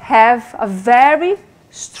elements have a very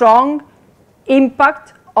strong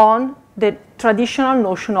impact on the traditional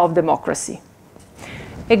notion of democracy.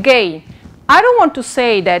 again, I don't want to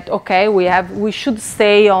say that, okay, we should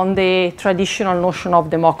stay on the traditional notion of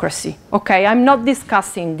democracy. Okay, I'm not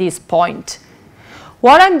discussing this point.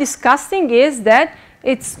 What I'm discussing is that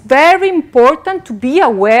it's very important to be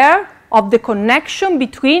aware of the connection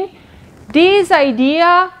between this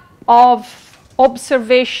idea of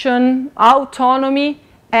observation, autonomy,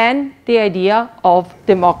 and the idea of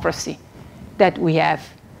democracy that we have.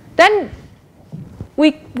 Then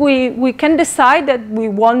we can decide that we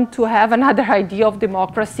want to have another idea of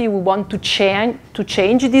democracy, we want to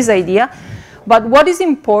change this idea. But what is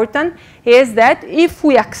important is that if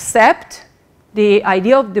we accept the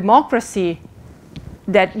idea of democracy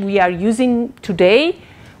that we are using today,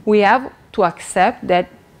 we have to accept that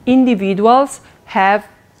individuals have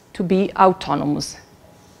to be autonomous.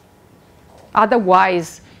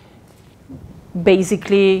 Otherwise,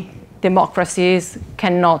 basically, democracies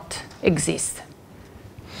cannot exist.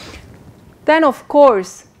 Then, of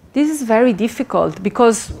course, this is very difficult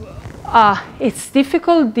because it's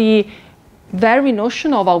difficult, the very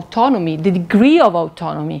notion of autonomy, the degree of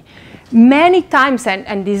autonomy. Many times,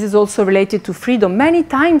 and this is also related to freedom, many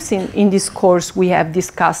times in this course we have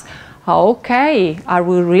discussed, okay, are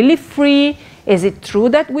we really free? Is it true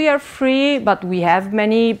that we are free, but we have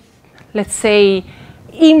many, let's say,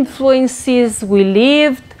 influences? We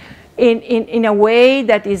lived in a way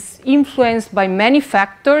that is influenced by many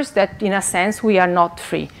factors that, in a sense, we are not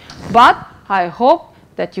free. But I hope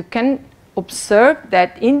that you can observe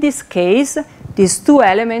that in this case, these two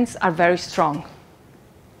elements are very strong.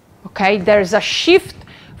 Okay, there's a shift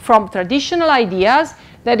from traditional ideas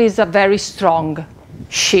that is a very strong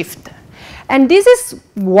shift. And this is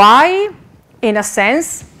why, in a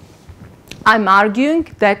sense, I'm arguing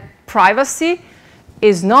that privacy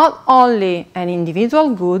is not only an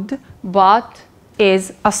individual good, but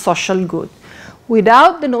is a social good.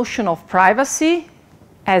 Without the notion of privacy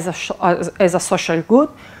as a social good,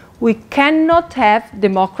 we cannot have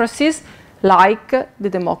democracies like the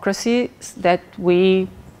democracies that we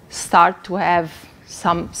start to have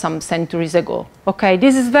some centuries ago. Okay,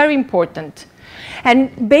 this is very important.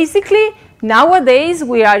 And basically, nowadays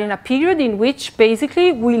we are in a period in which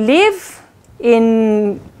basically we live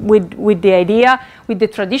with the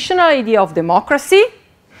traditional idea of democracy,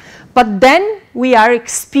 but then we are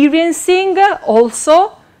experiencing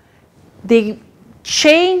also the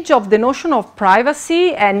change of the notion of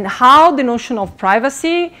privacy and how the notion of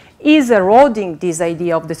privacy is eroding this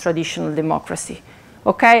idea of the traditional democracy.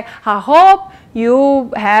 Okay, I hope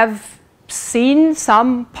you have seen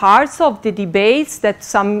some parts of the debates that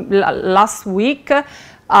last week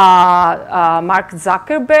Mark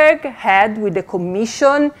Zuckerberg had with the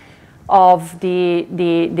Commission of the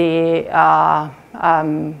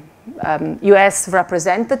US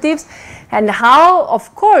representatives, and how,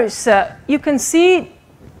 of course, you can see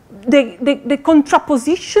the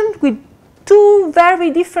contraposition with two very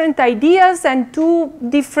different ideas and two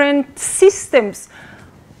different systems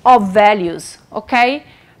of values. Okay,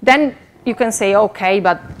 then you can say, okay,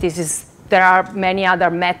 but there are many other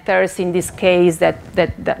matters in this case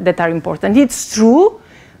that are important. It's true,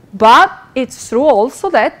 but it's true also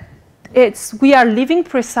that we are living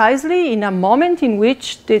precisely in a moment in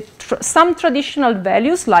which some traditional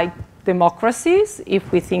values like democracies,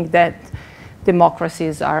 if we think that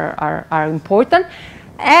democracies are important,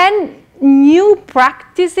 and new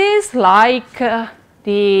practices like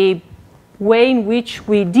the way in which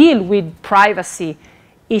we deal with privacy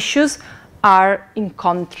issues are in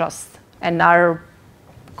contrast and are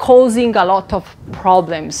causing a lot of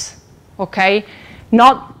problems, okay?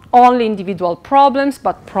 Not only individual problems,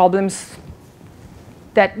 but problems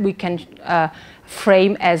that we can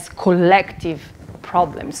frame as collective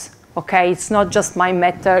problems, okay? It's not just my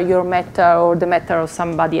matter, your matter, or the matter of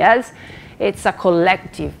somebody else. It's a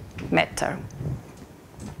collective matter.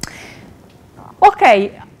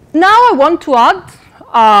 Okay, now I want to add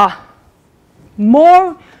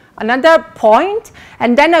another point,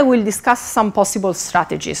 and then I will discuss some possible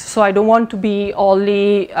strategies. So I don't want to be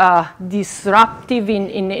only disruptive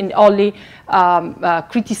in only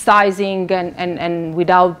criticizing and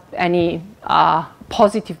without any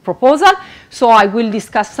positive proposal. So I will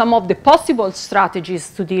discuss some of the possible strategies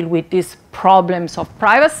to deal with these problems of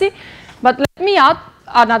privacy. But let me add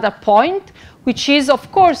another point, which is,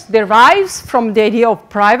 of course, derives from the idea of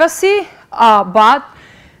privacy, but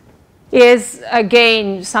is,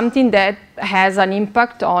 again, something that has an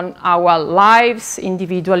impact on our lives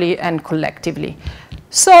individually and collectively.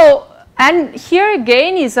 So, and here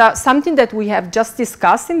again is something that we have just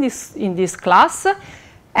discussed in this class,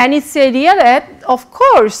 and it's the idea that, of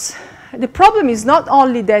course, the problem is not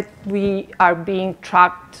only that we are being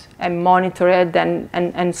tracked and monitored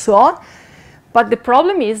and so on, but the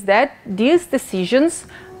problem is that these decisions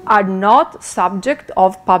are not subject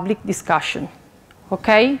of public discussion,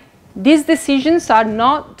 okay? These decisions are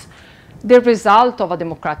not the result of a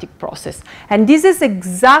democratic process. And this is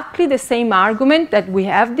exactly the same argument that we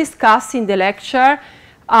have discussed in the lecture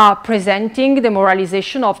presenting the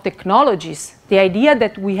moralization of technologies. The idea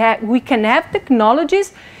that we can have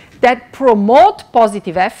technologies that promote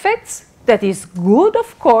positive effects, that is good,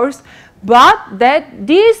 of course, but that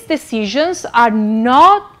these decisions are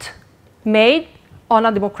not made on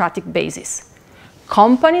a democratic basis.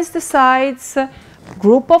 Companies decide,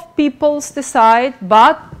 group of peoples decide,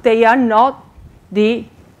 but they are not the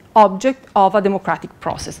object of a democratic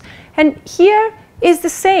process. And here is the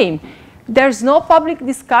same. There's no public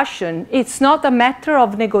discussion. It's not a matter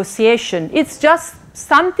of negotiation. It's just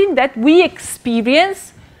something that we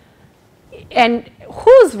experience and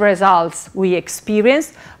whose results we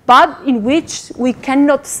experience, but in which we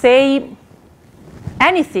cannot say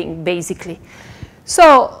anything, basically.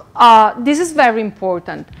 So this is very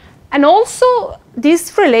important. And also,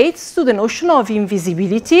 this relates to the notion of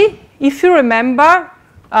invisibility. If you remember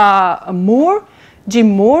Jim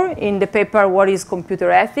Moore, in the paper What is Computer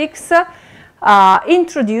Ethics,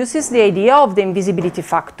 introduces the idea of the invisibility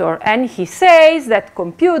factor. And he says that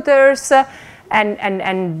computers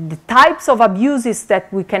and the types of abuses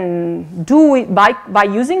that we can do by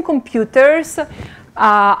using computers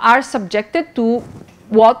are subjected to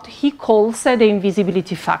what he calls the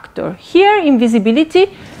invisibility factor. Here,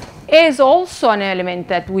 invisibility is also an element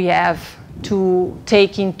that we have to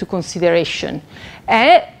take into consideration.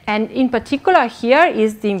 And in particular here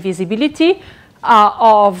is the invisibility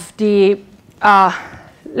of the,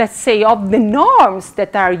 let's say, of the norms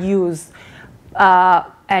that are used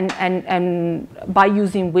and by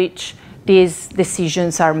using which these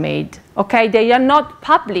decisions are made. Okay, they are not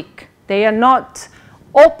public, they are not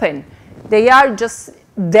open, they are just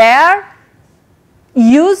there,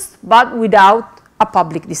 used, but without a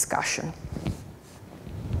public discussion.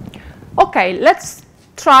 Okay, let's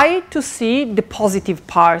try to see the positive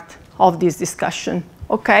part of this discussion.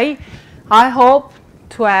 Okay, I hope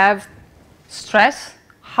to have stressed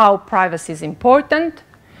how privacy is important,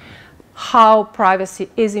 how privacy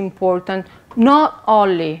is important not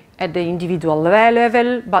only at the individual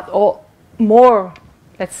level, but more,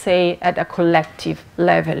 let's say, at a collective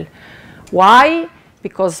level. Why?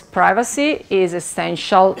 Because privacy is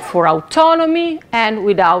essential for autonomy, and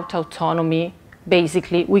without autonomy,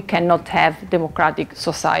 basically, we cannot have democratic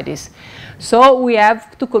societies. So we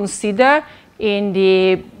have to consider in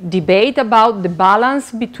the debate about the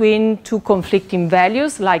balance between two conflicting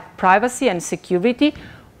values like privacy and security,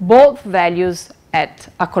 both values at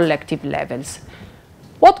a collective levels.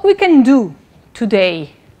 What we can do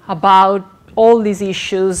today about all these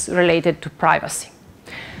issues related to privacy?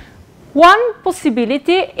 One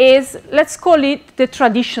possibility is, let's call it the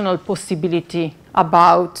traditional possibility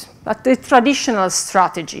about the traditional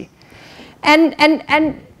strategy. And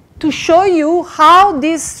to show you how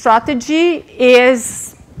this strategy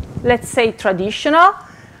is, let's say, traditional,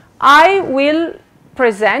 I will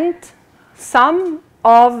present some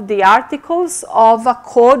of the articles of a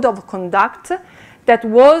code of conduct that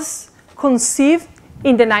was conceived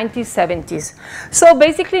in the 1970s. So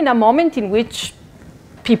basically in a moment in which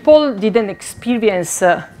people didn't experience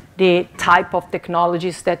the type of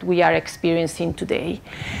technologies that we are experiencing today.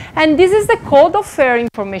 And this is the Code of Fair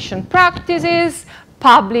Information Practices,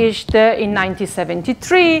 published in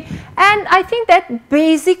 1973. And I think that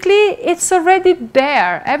basically it's already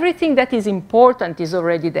there. Everything that is important is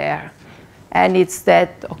already there. And it's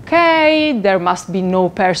that, okay, there must be no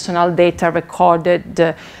personal data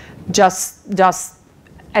recorded just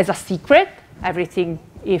as a secret. Everything,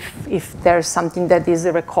 if there's something that is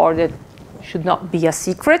recorded, should not be a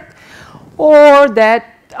secret, or that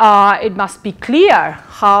it must be clear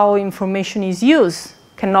how information is used,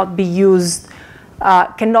 cannot be used,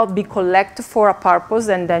 cannot be collected for a purpose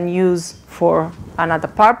and then used for another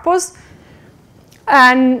purpose,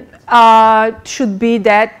 and should be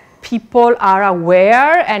that people are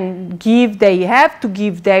aware and they have to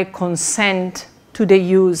give their consent to the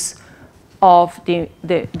use of the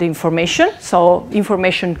information. So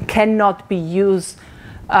information cannot be used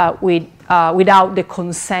without the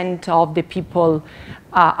consent of the people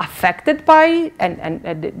affected by,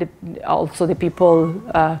 and also the people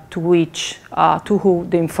to whom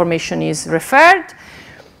the information is referred.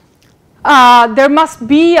 There must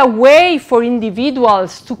be a way for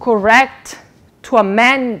individuals to correct, to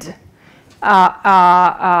amend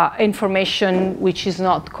information which is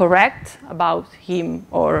not correct about him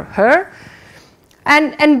or her.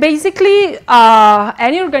 And basically,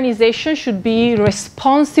 any organization should be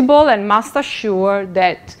responsible and must assure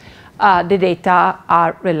that the data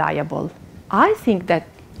are reliable. I think that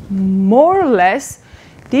more or less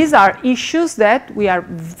these are issues that we are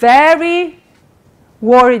very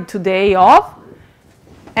worried today of.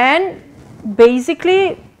 And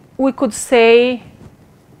basically, we could say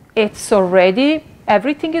it's already,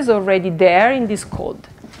 everything is already there in this code.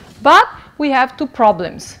 But we have two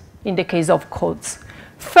problems in the case of codes.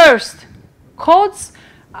 First, codes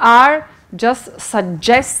are just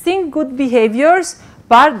suggesting good behaviors,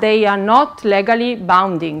 but they are not legally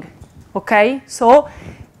bounding. Okay? So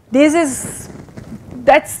that's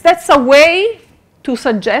a way to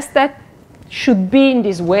suggest that should be in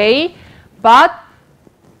this way, but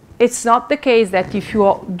it's not the case that if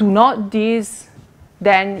you do not this,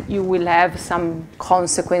 then you will have some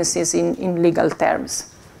consequences in legal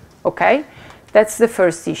terms. Okay? That's the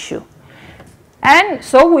first issue. And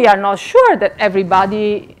so we are not sure that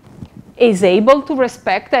everybody is able to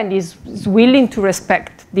respect and is willing to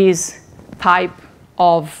respect these types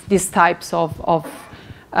of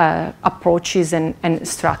approaches and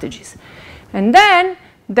strategies. And then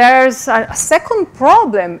there's a second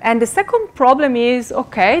problem. And the second problem is,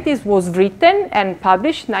 okay, this was written and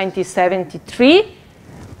published in 1973.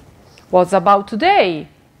 What's about today?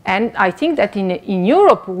 And I think that in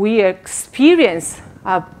Europe, we experience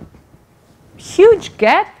a huge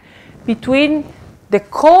gap between the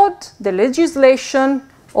code, the legislation,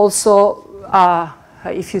 also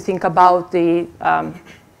if you think about the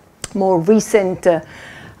more recent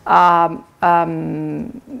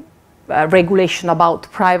regulation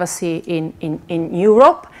about privacy in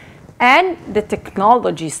Europe, and the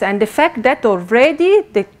technologies, and the fact that already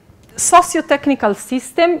the socio-technical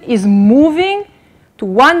system is moving to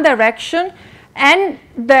one direction, and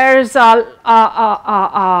there's a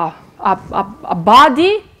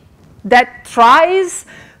body that tries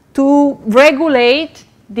to regulate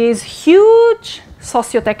this huge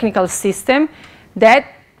socio-technical system that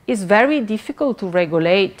is very difficult to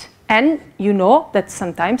regulate, and you know that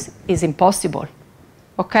sometimes is impossible.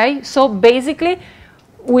 Okay, so basically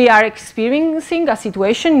we are experiencing a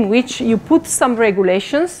situation in which you put some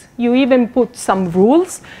regulations, you even put some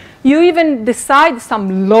rules, you even decide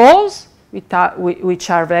some laws which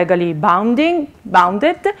are legally bounded,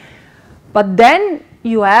 but then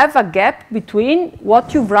you have a gap between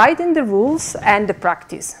what you write in the rules and the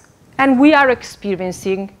practice. And we are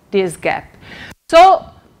experiencing this gap. So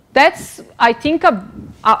that's, I think,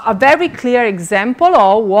 a very clear example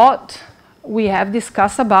of what we have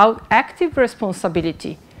discussed about active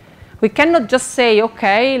responsibility. We cannot just say,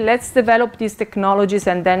 okay, let's develop these technologies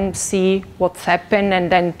and then see what's happened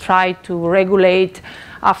and then try to regulate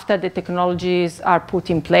after the technologies are put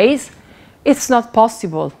in place. It's not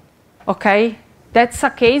possible, okay? That's a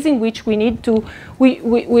case in which we need to,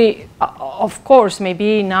 of course,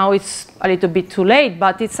 maybe now it's a little bit too late,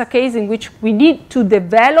 but it's a case in which we need to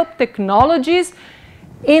develop technologies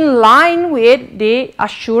in line with the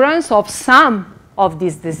assurance of some of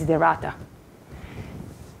these desiderata.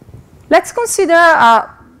 Let's consider a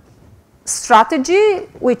strategy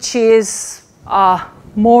which is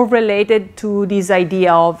more related to this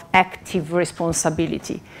idea of active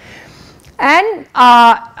responsibility. And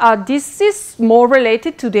this is more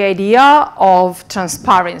related to the idea of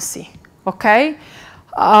transparency, okay?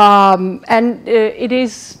 And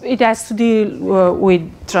it has to deal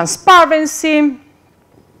with transparency.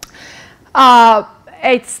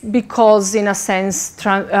 It's because, in a sense,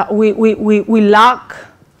 we lack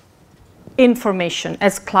information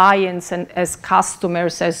as clients and as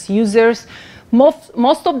customers, as users.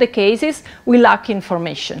 Most of the cases, we lack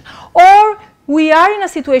information. Or we are in a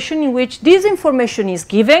situation in which this information is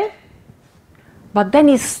given, but then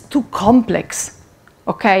it's too complex,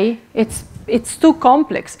 okay? It's too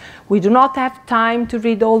complex. We do not have time to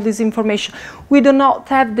read all this information. We do not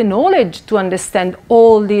have the knowledge to understand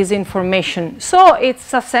all this information. So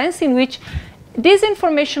it's a sense in which this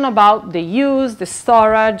information about the use, the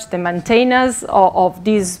storage, the maintenance of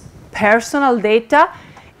this personal data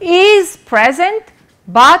is present,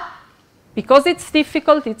 but because it's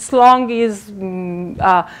difficult, it's long, is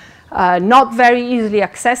not very easily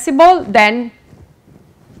accessible, then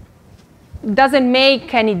it doesn't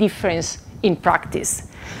make any difference in practice.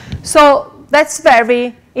 So that's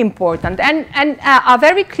very important. And a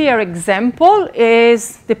very clear example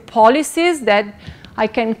is the policies that I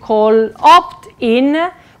can call opt-in,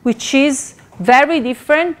 which is very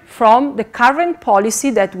different from the current policy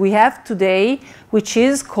that we have today, which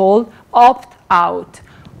is called opt-out.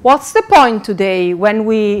 what's the point today when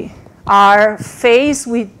we are faced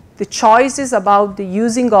with the choices about the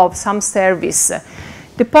using of some service?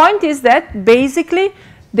 The point is that basically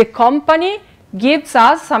the company gives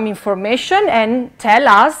us some information and tell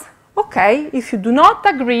us, okay, if you do not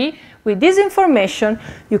agree with this information,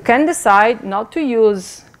 you can decide not to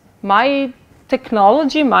use my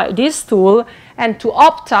technology, this tool, and to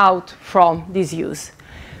opt out from this use.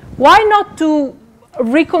 Why not to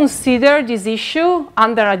reconsider this issue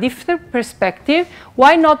under a different perspective?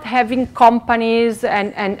 Why not having companies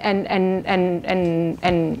and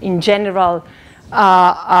in general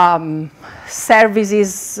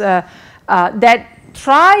services that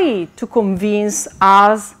try to convince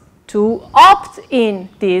us to opt in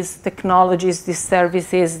these technologies, these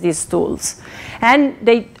services, these tools. And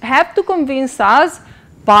they have to convince us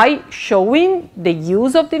by showing the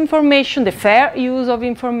use of the information, the fair use of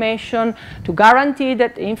information, to guarantee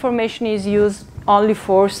that the information is used only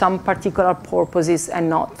for some particular purposes and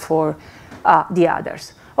not for the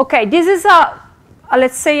others. Okay, this is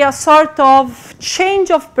let's say, a sort of change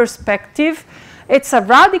of perspective. It's a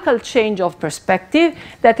radical change of perspective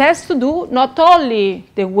that has to do not only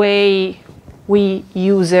the way we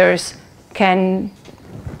users can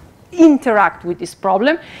interact with this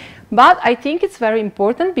problem, but I think it's very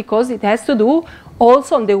important because it has to do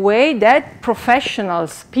also on the way that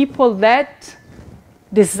professionals, people that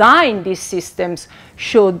design these systems,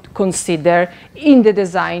 should consider in the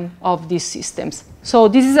design of these systems. So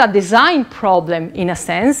this is a design problem in a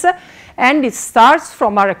sense, and it starts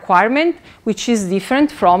from a requirement which is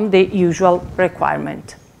different from the usual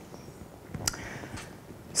requirement.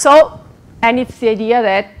 So, and it's the idea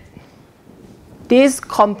that these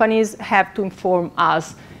companies have to inform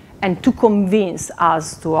us and to convince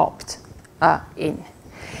us to opt in.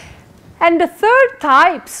 And the third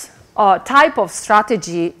type of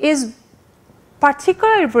strategy is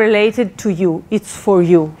particularly related to you. It's for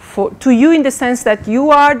you, to you in the sense that you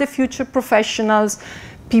are the future professionals,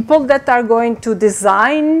 people that are going to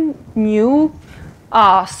design new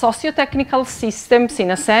socio-technical systems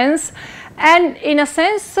in a sense. And in a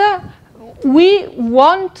sense, we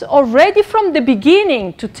want already from the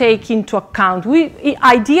beginning to take into account.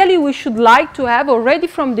 Ideally, we should like to have already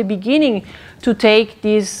from the beginning to take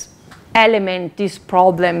this element, this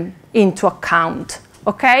problem into account,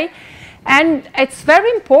 okay? And it's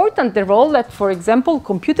very important the role that, for example,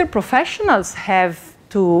 computer professionals have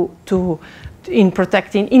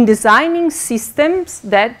in designing systems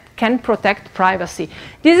that can protect privacy.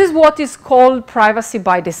 This is what is called privacy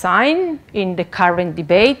by design in the current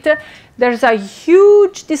debate. There's a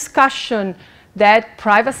huge discussion that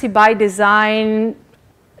privacy by design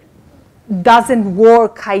doesn't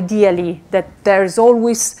work ideally, that there's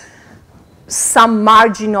always some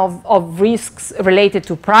margin of risks related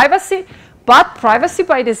to privacy. But privacy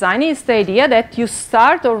by design is the idea that you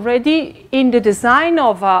start already in the design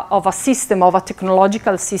of a system, of a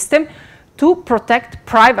technological system, to protect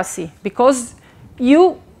privacy, because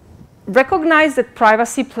you recognize that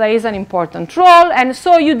privacy plays an important role, and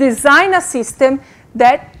so you design a system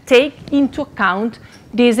that takes into account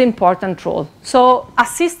this important role. So a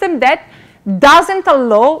system that doesn't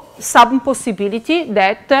allow some possibility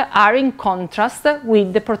that are in contrast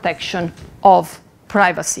with the protection of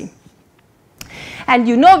privacy. And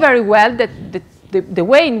you know very well that the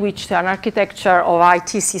way in which an architecture of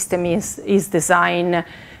IT system is designed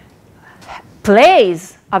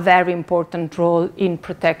plays a very important role in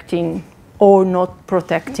protecting or not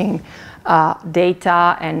protecting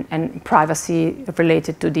data and privacy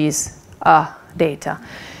related to this data.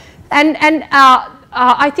 And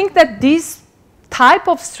I think that this type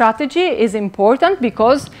of strategy is important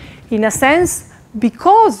because, in a sense,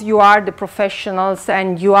 because you are the professionals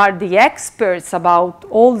and you are the experts about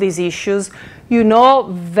all these issues, you know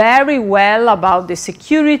very well about the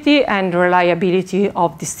security and reliability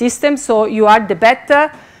of the system. So you are the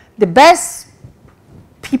best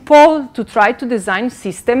people to try to design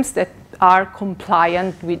systems that are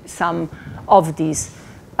compliant with some of these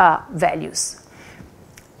values.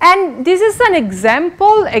 And this is an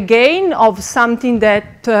example, again, of something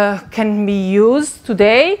that can be used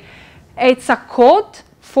today. It's a code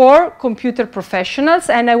for computer professionals,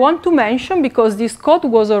 and I want to mention, because this code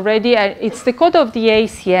was already, it's the code of the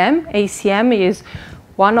ACM. ACM is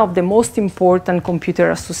one of the most important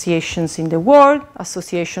computer associations in the world,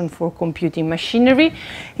 Association for Computing Machinery.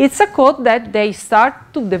 It's a code that they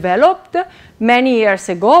started to develop many years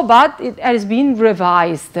ago, but it has been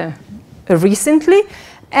revised recently.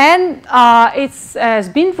 And it has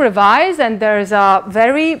been revised, and there's a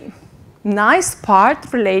very nice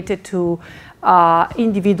part related to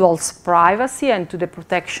individuals' privacy and to the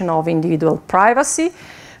protection of individual privacy.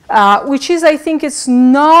 which is, I think, it's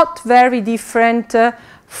not very different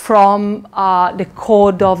from the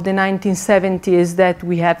code of the 1970s that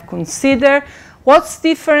we have considered. What's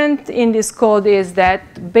different in this code is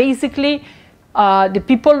that basically the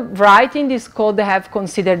people writing this code, they have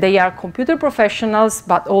considered they are computer professionals,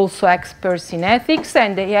 but also experts in ethics,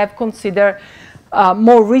 and they have considered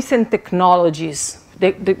more recent technologies,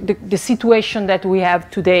 the situation that we have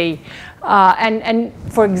today. And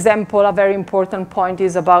for example, a very important point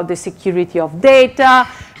is about the security of data,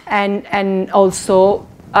 and also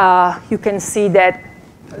you can see that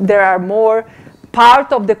there are more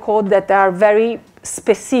part of the code that are very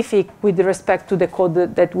specific with respect to the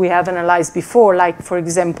code that we have analyzed before, like, for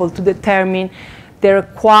example, to determine the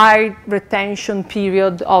required retention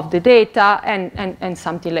period of the data and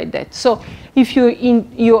something like that. So if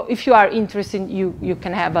you are interested, you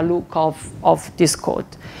can have a look of this code.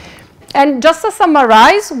 And just to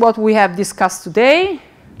summarize what we have discussed today,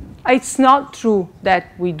 it's not true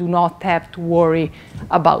that we do not have to worry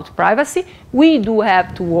about privacy. We do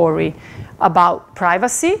have to worry about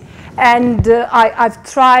privacy. And I've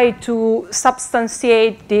tried to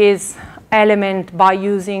substantiate this element by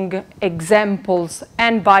using examples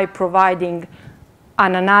and by providing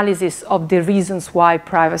an analysis of the reasons why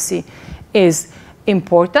privacy is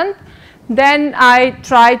important. Then I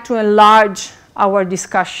try to enlarge our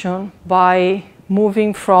discussion by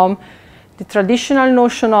moving from the traditional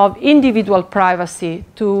notion of individual privacy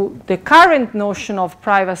to the current notion of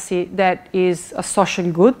privacy that is a social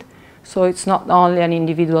good. So it's not only an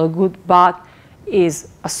individual good, but is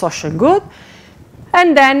a social good.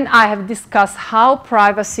 And then I have discussed how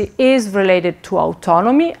privacy is related to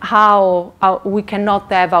autonomy, how we cannot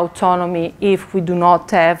have autonomy if we do not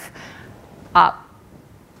have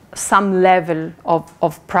some level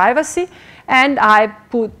of privacy. And I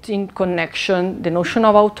put in connection the notion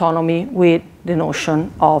of autonomy with the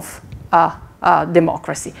notion of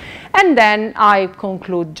democracy. And then I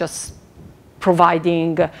conclude just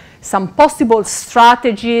providing some possible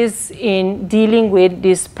strategies in dealing with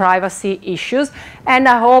these privacy issues. And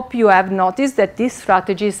I hope you have noticed that these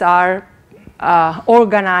strategies are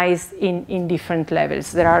organized in different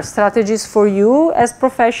levels. There are strategies for you as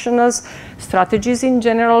professionals, strategies in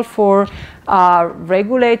general for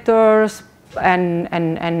regulators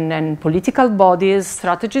and political bodies,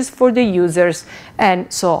 strategies for the users,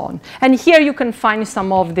 and so on. And here you can find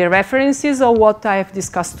some of the references of what I have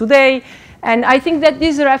discussed today. And I think that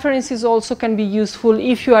these references also can be useful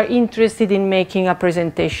if you are interested in making a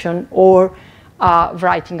presentation or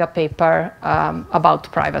writing a paper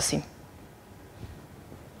about privacy.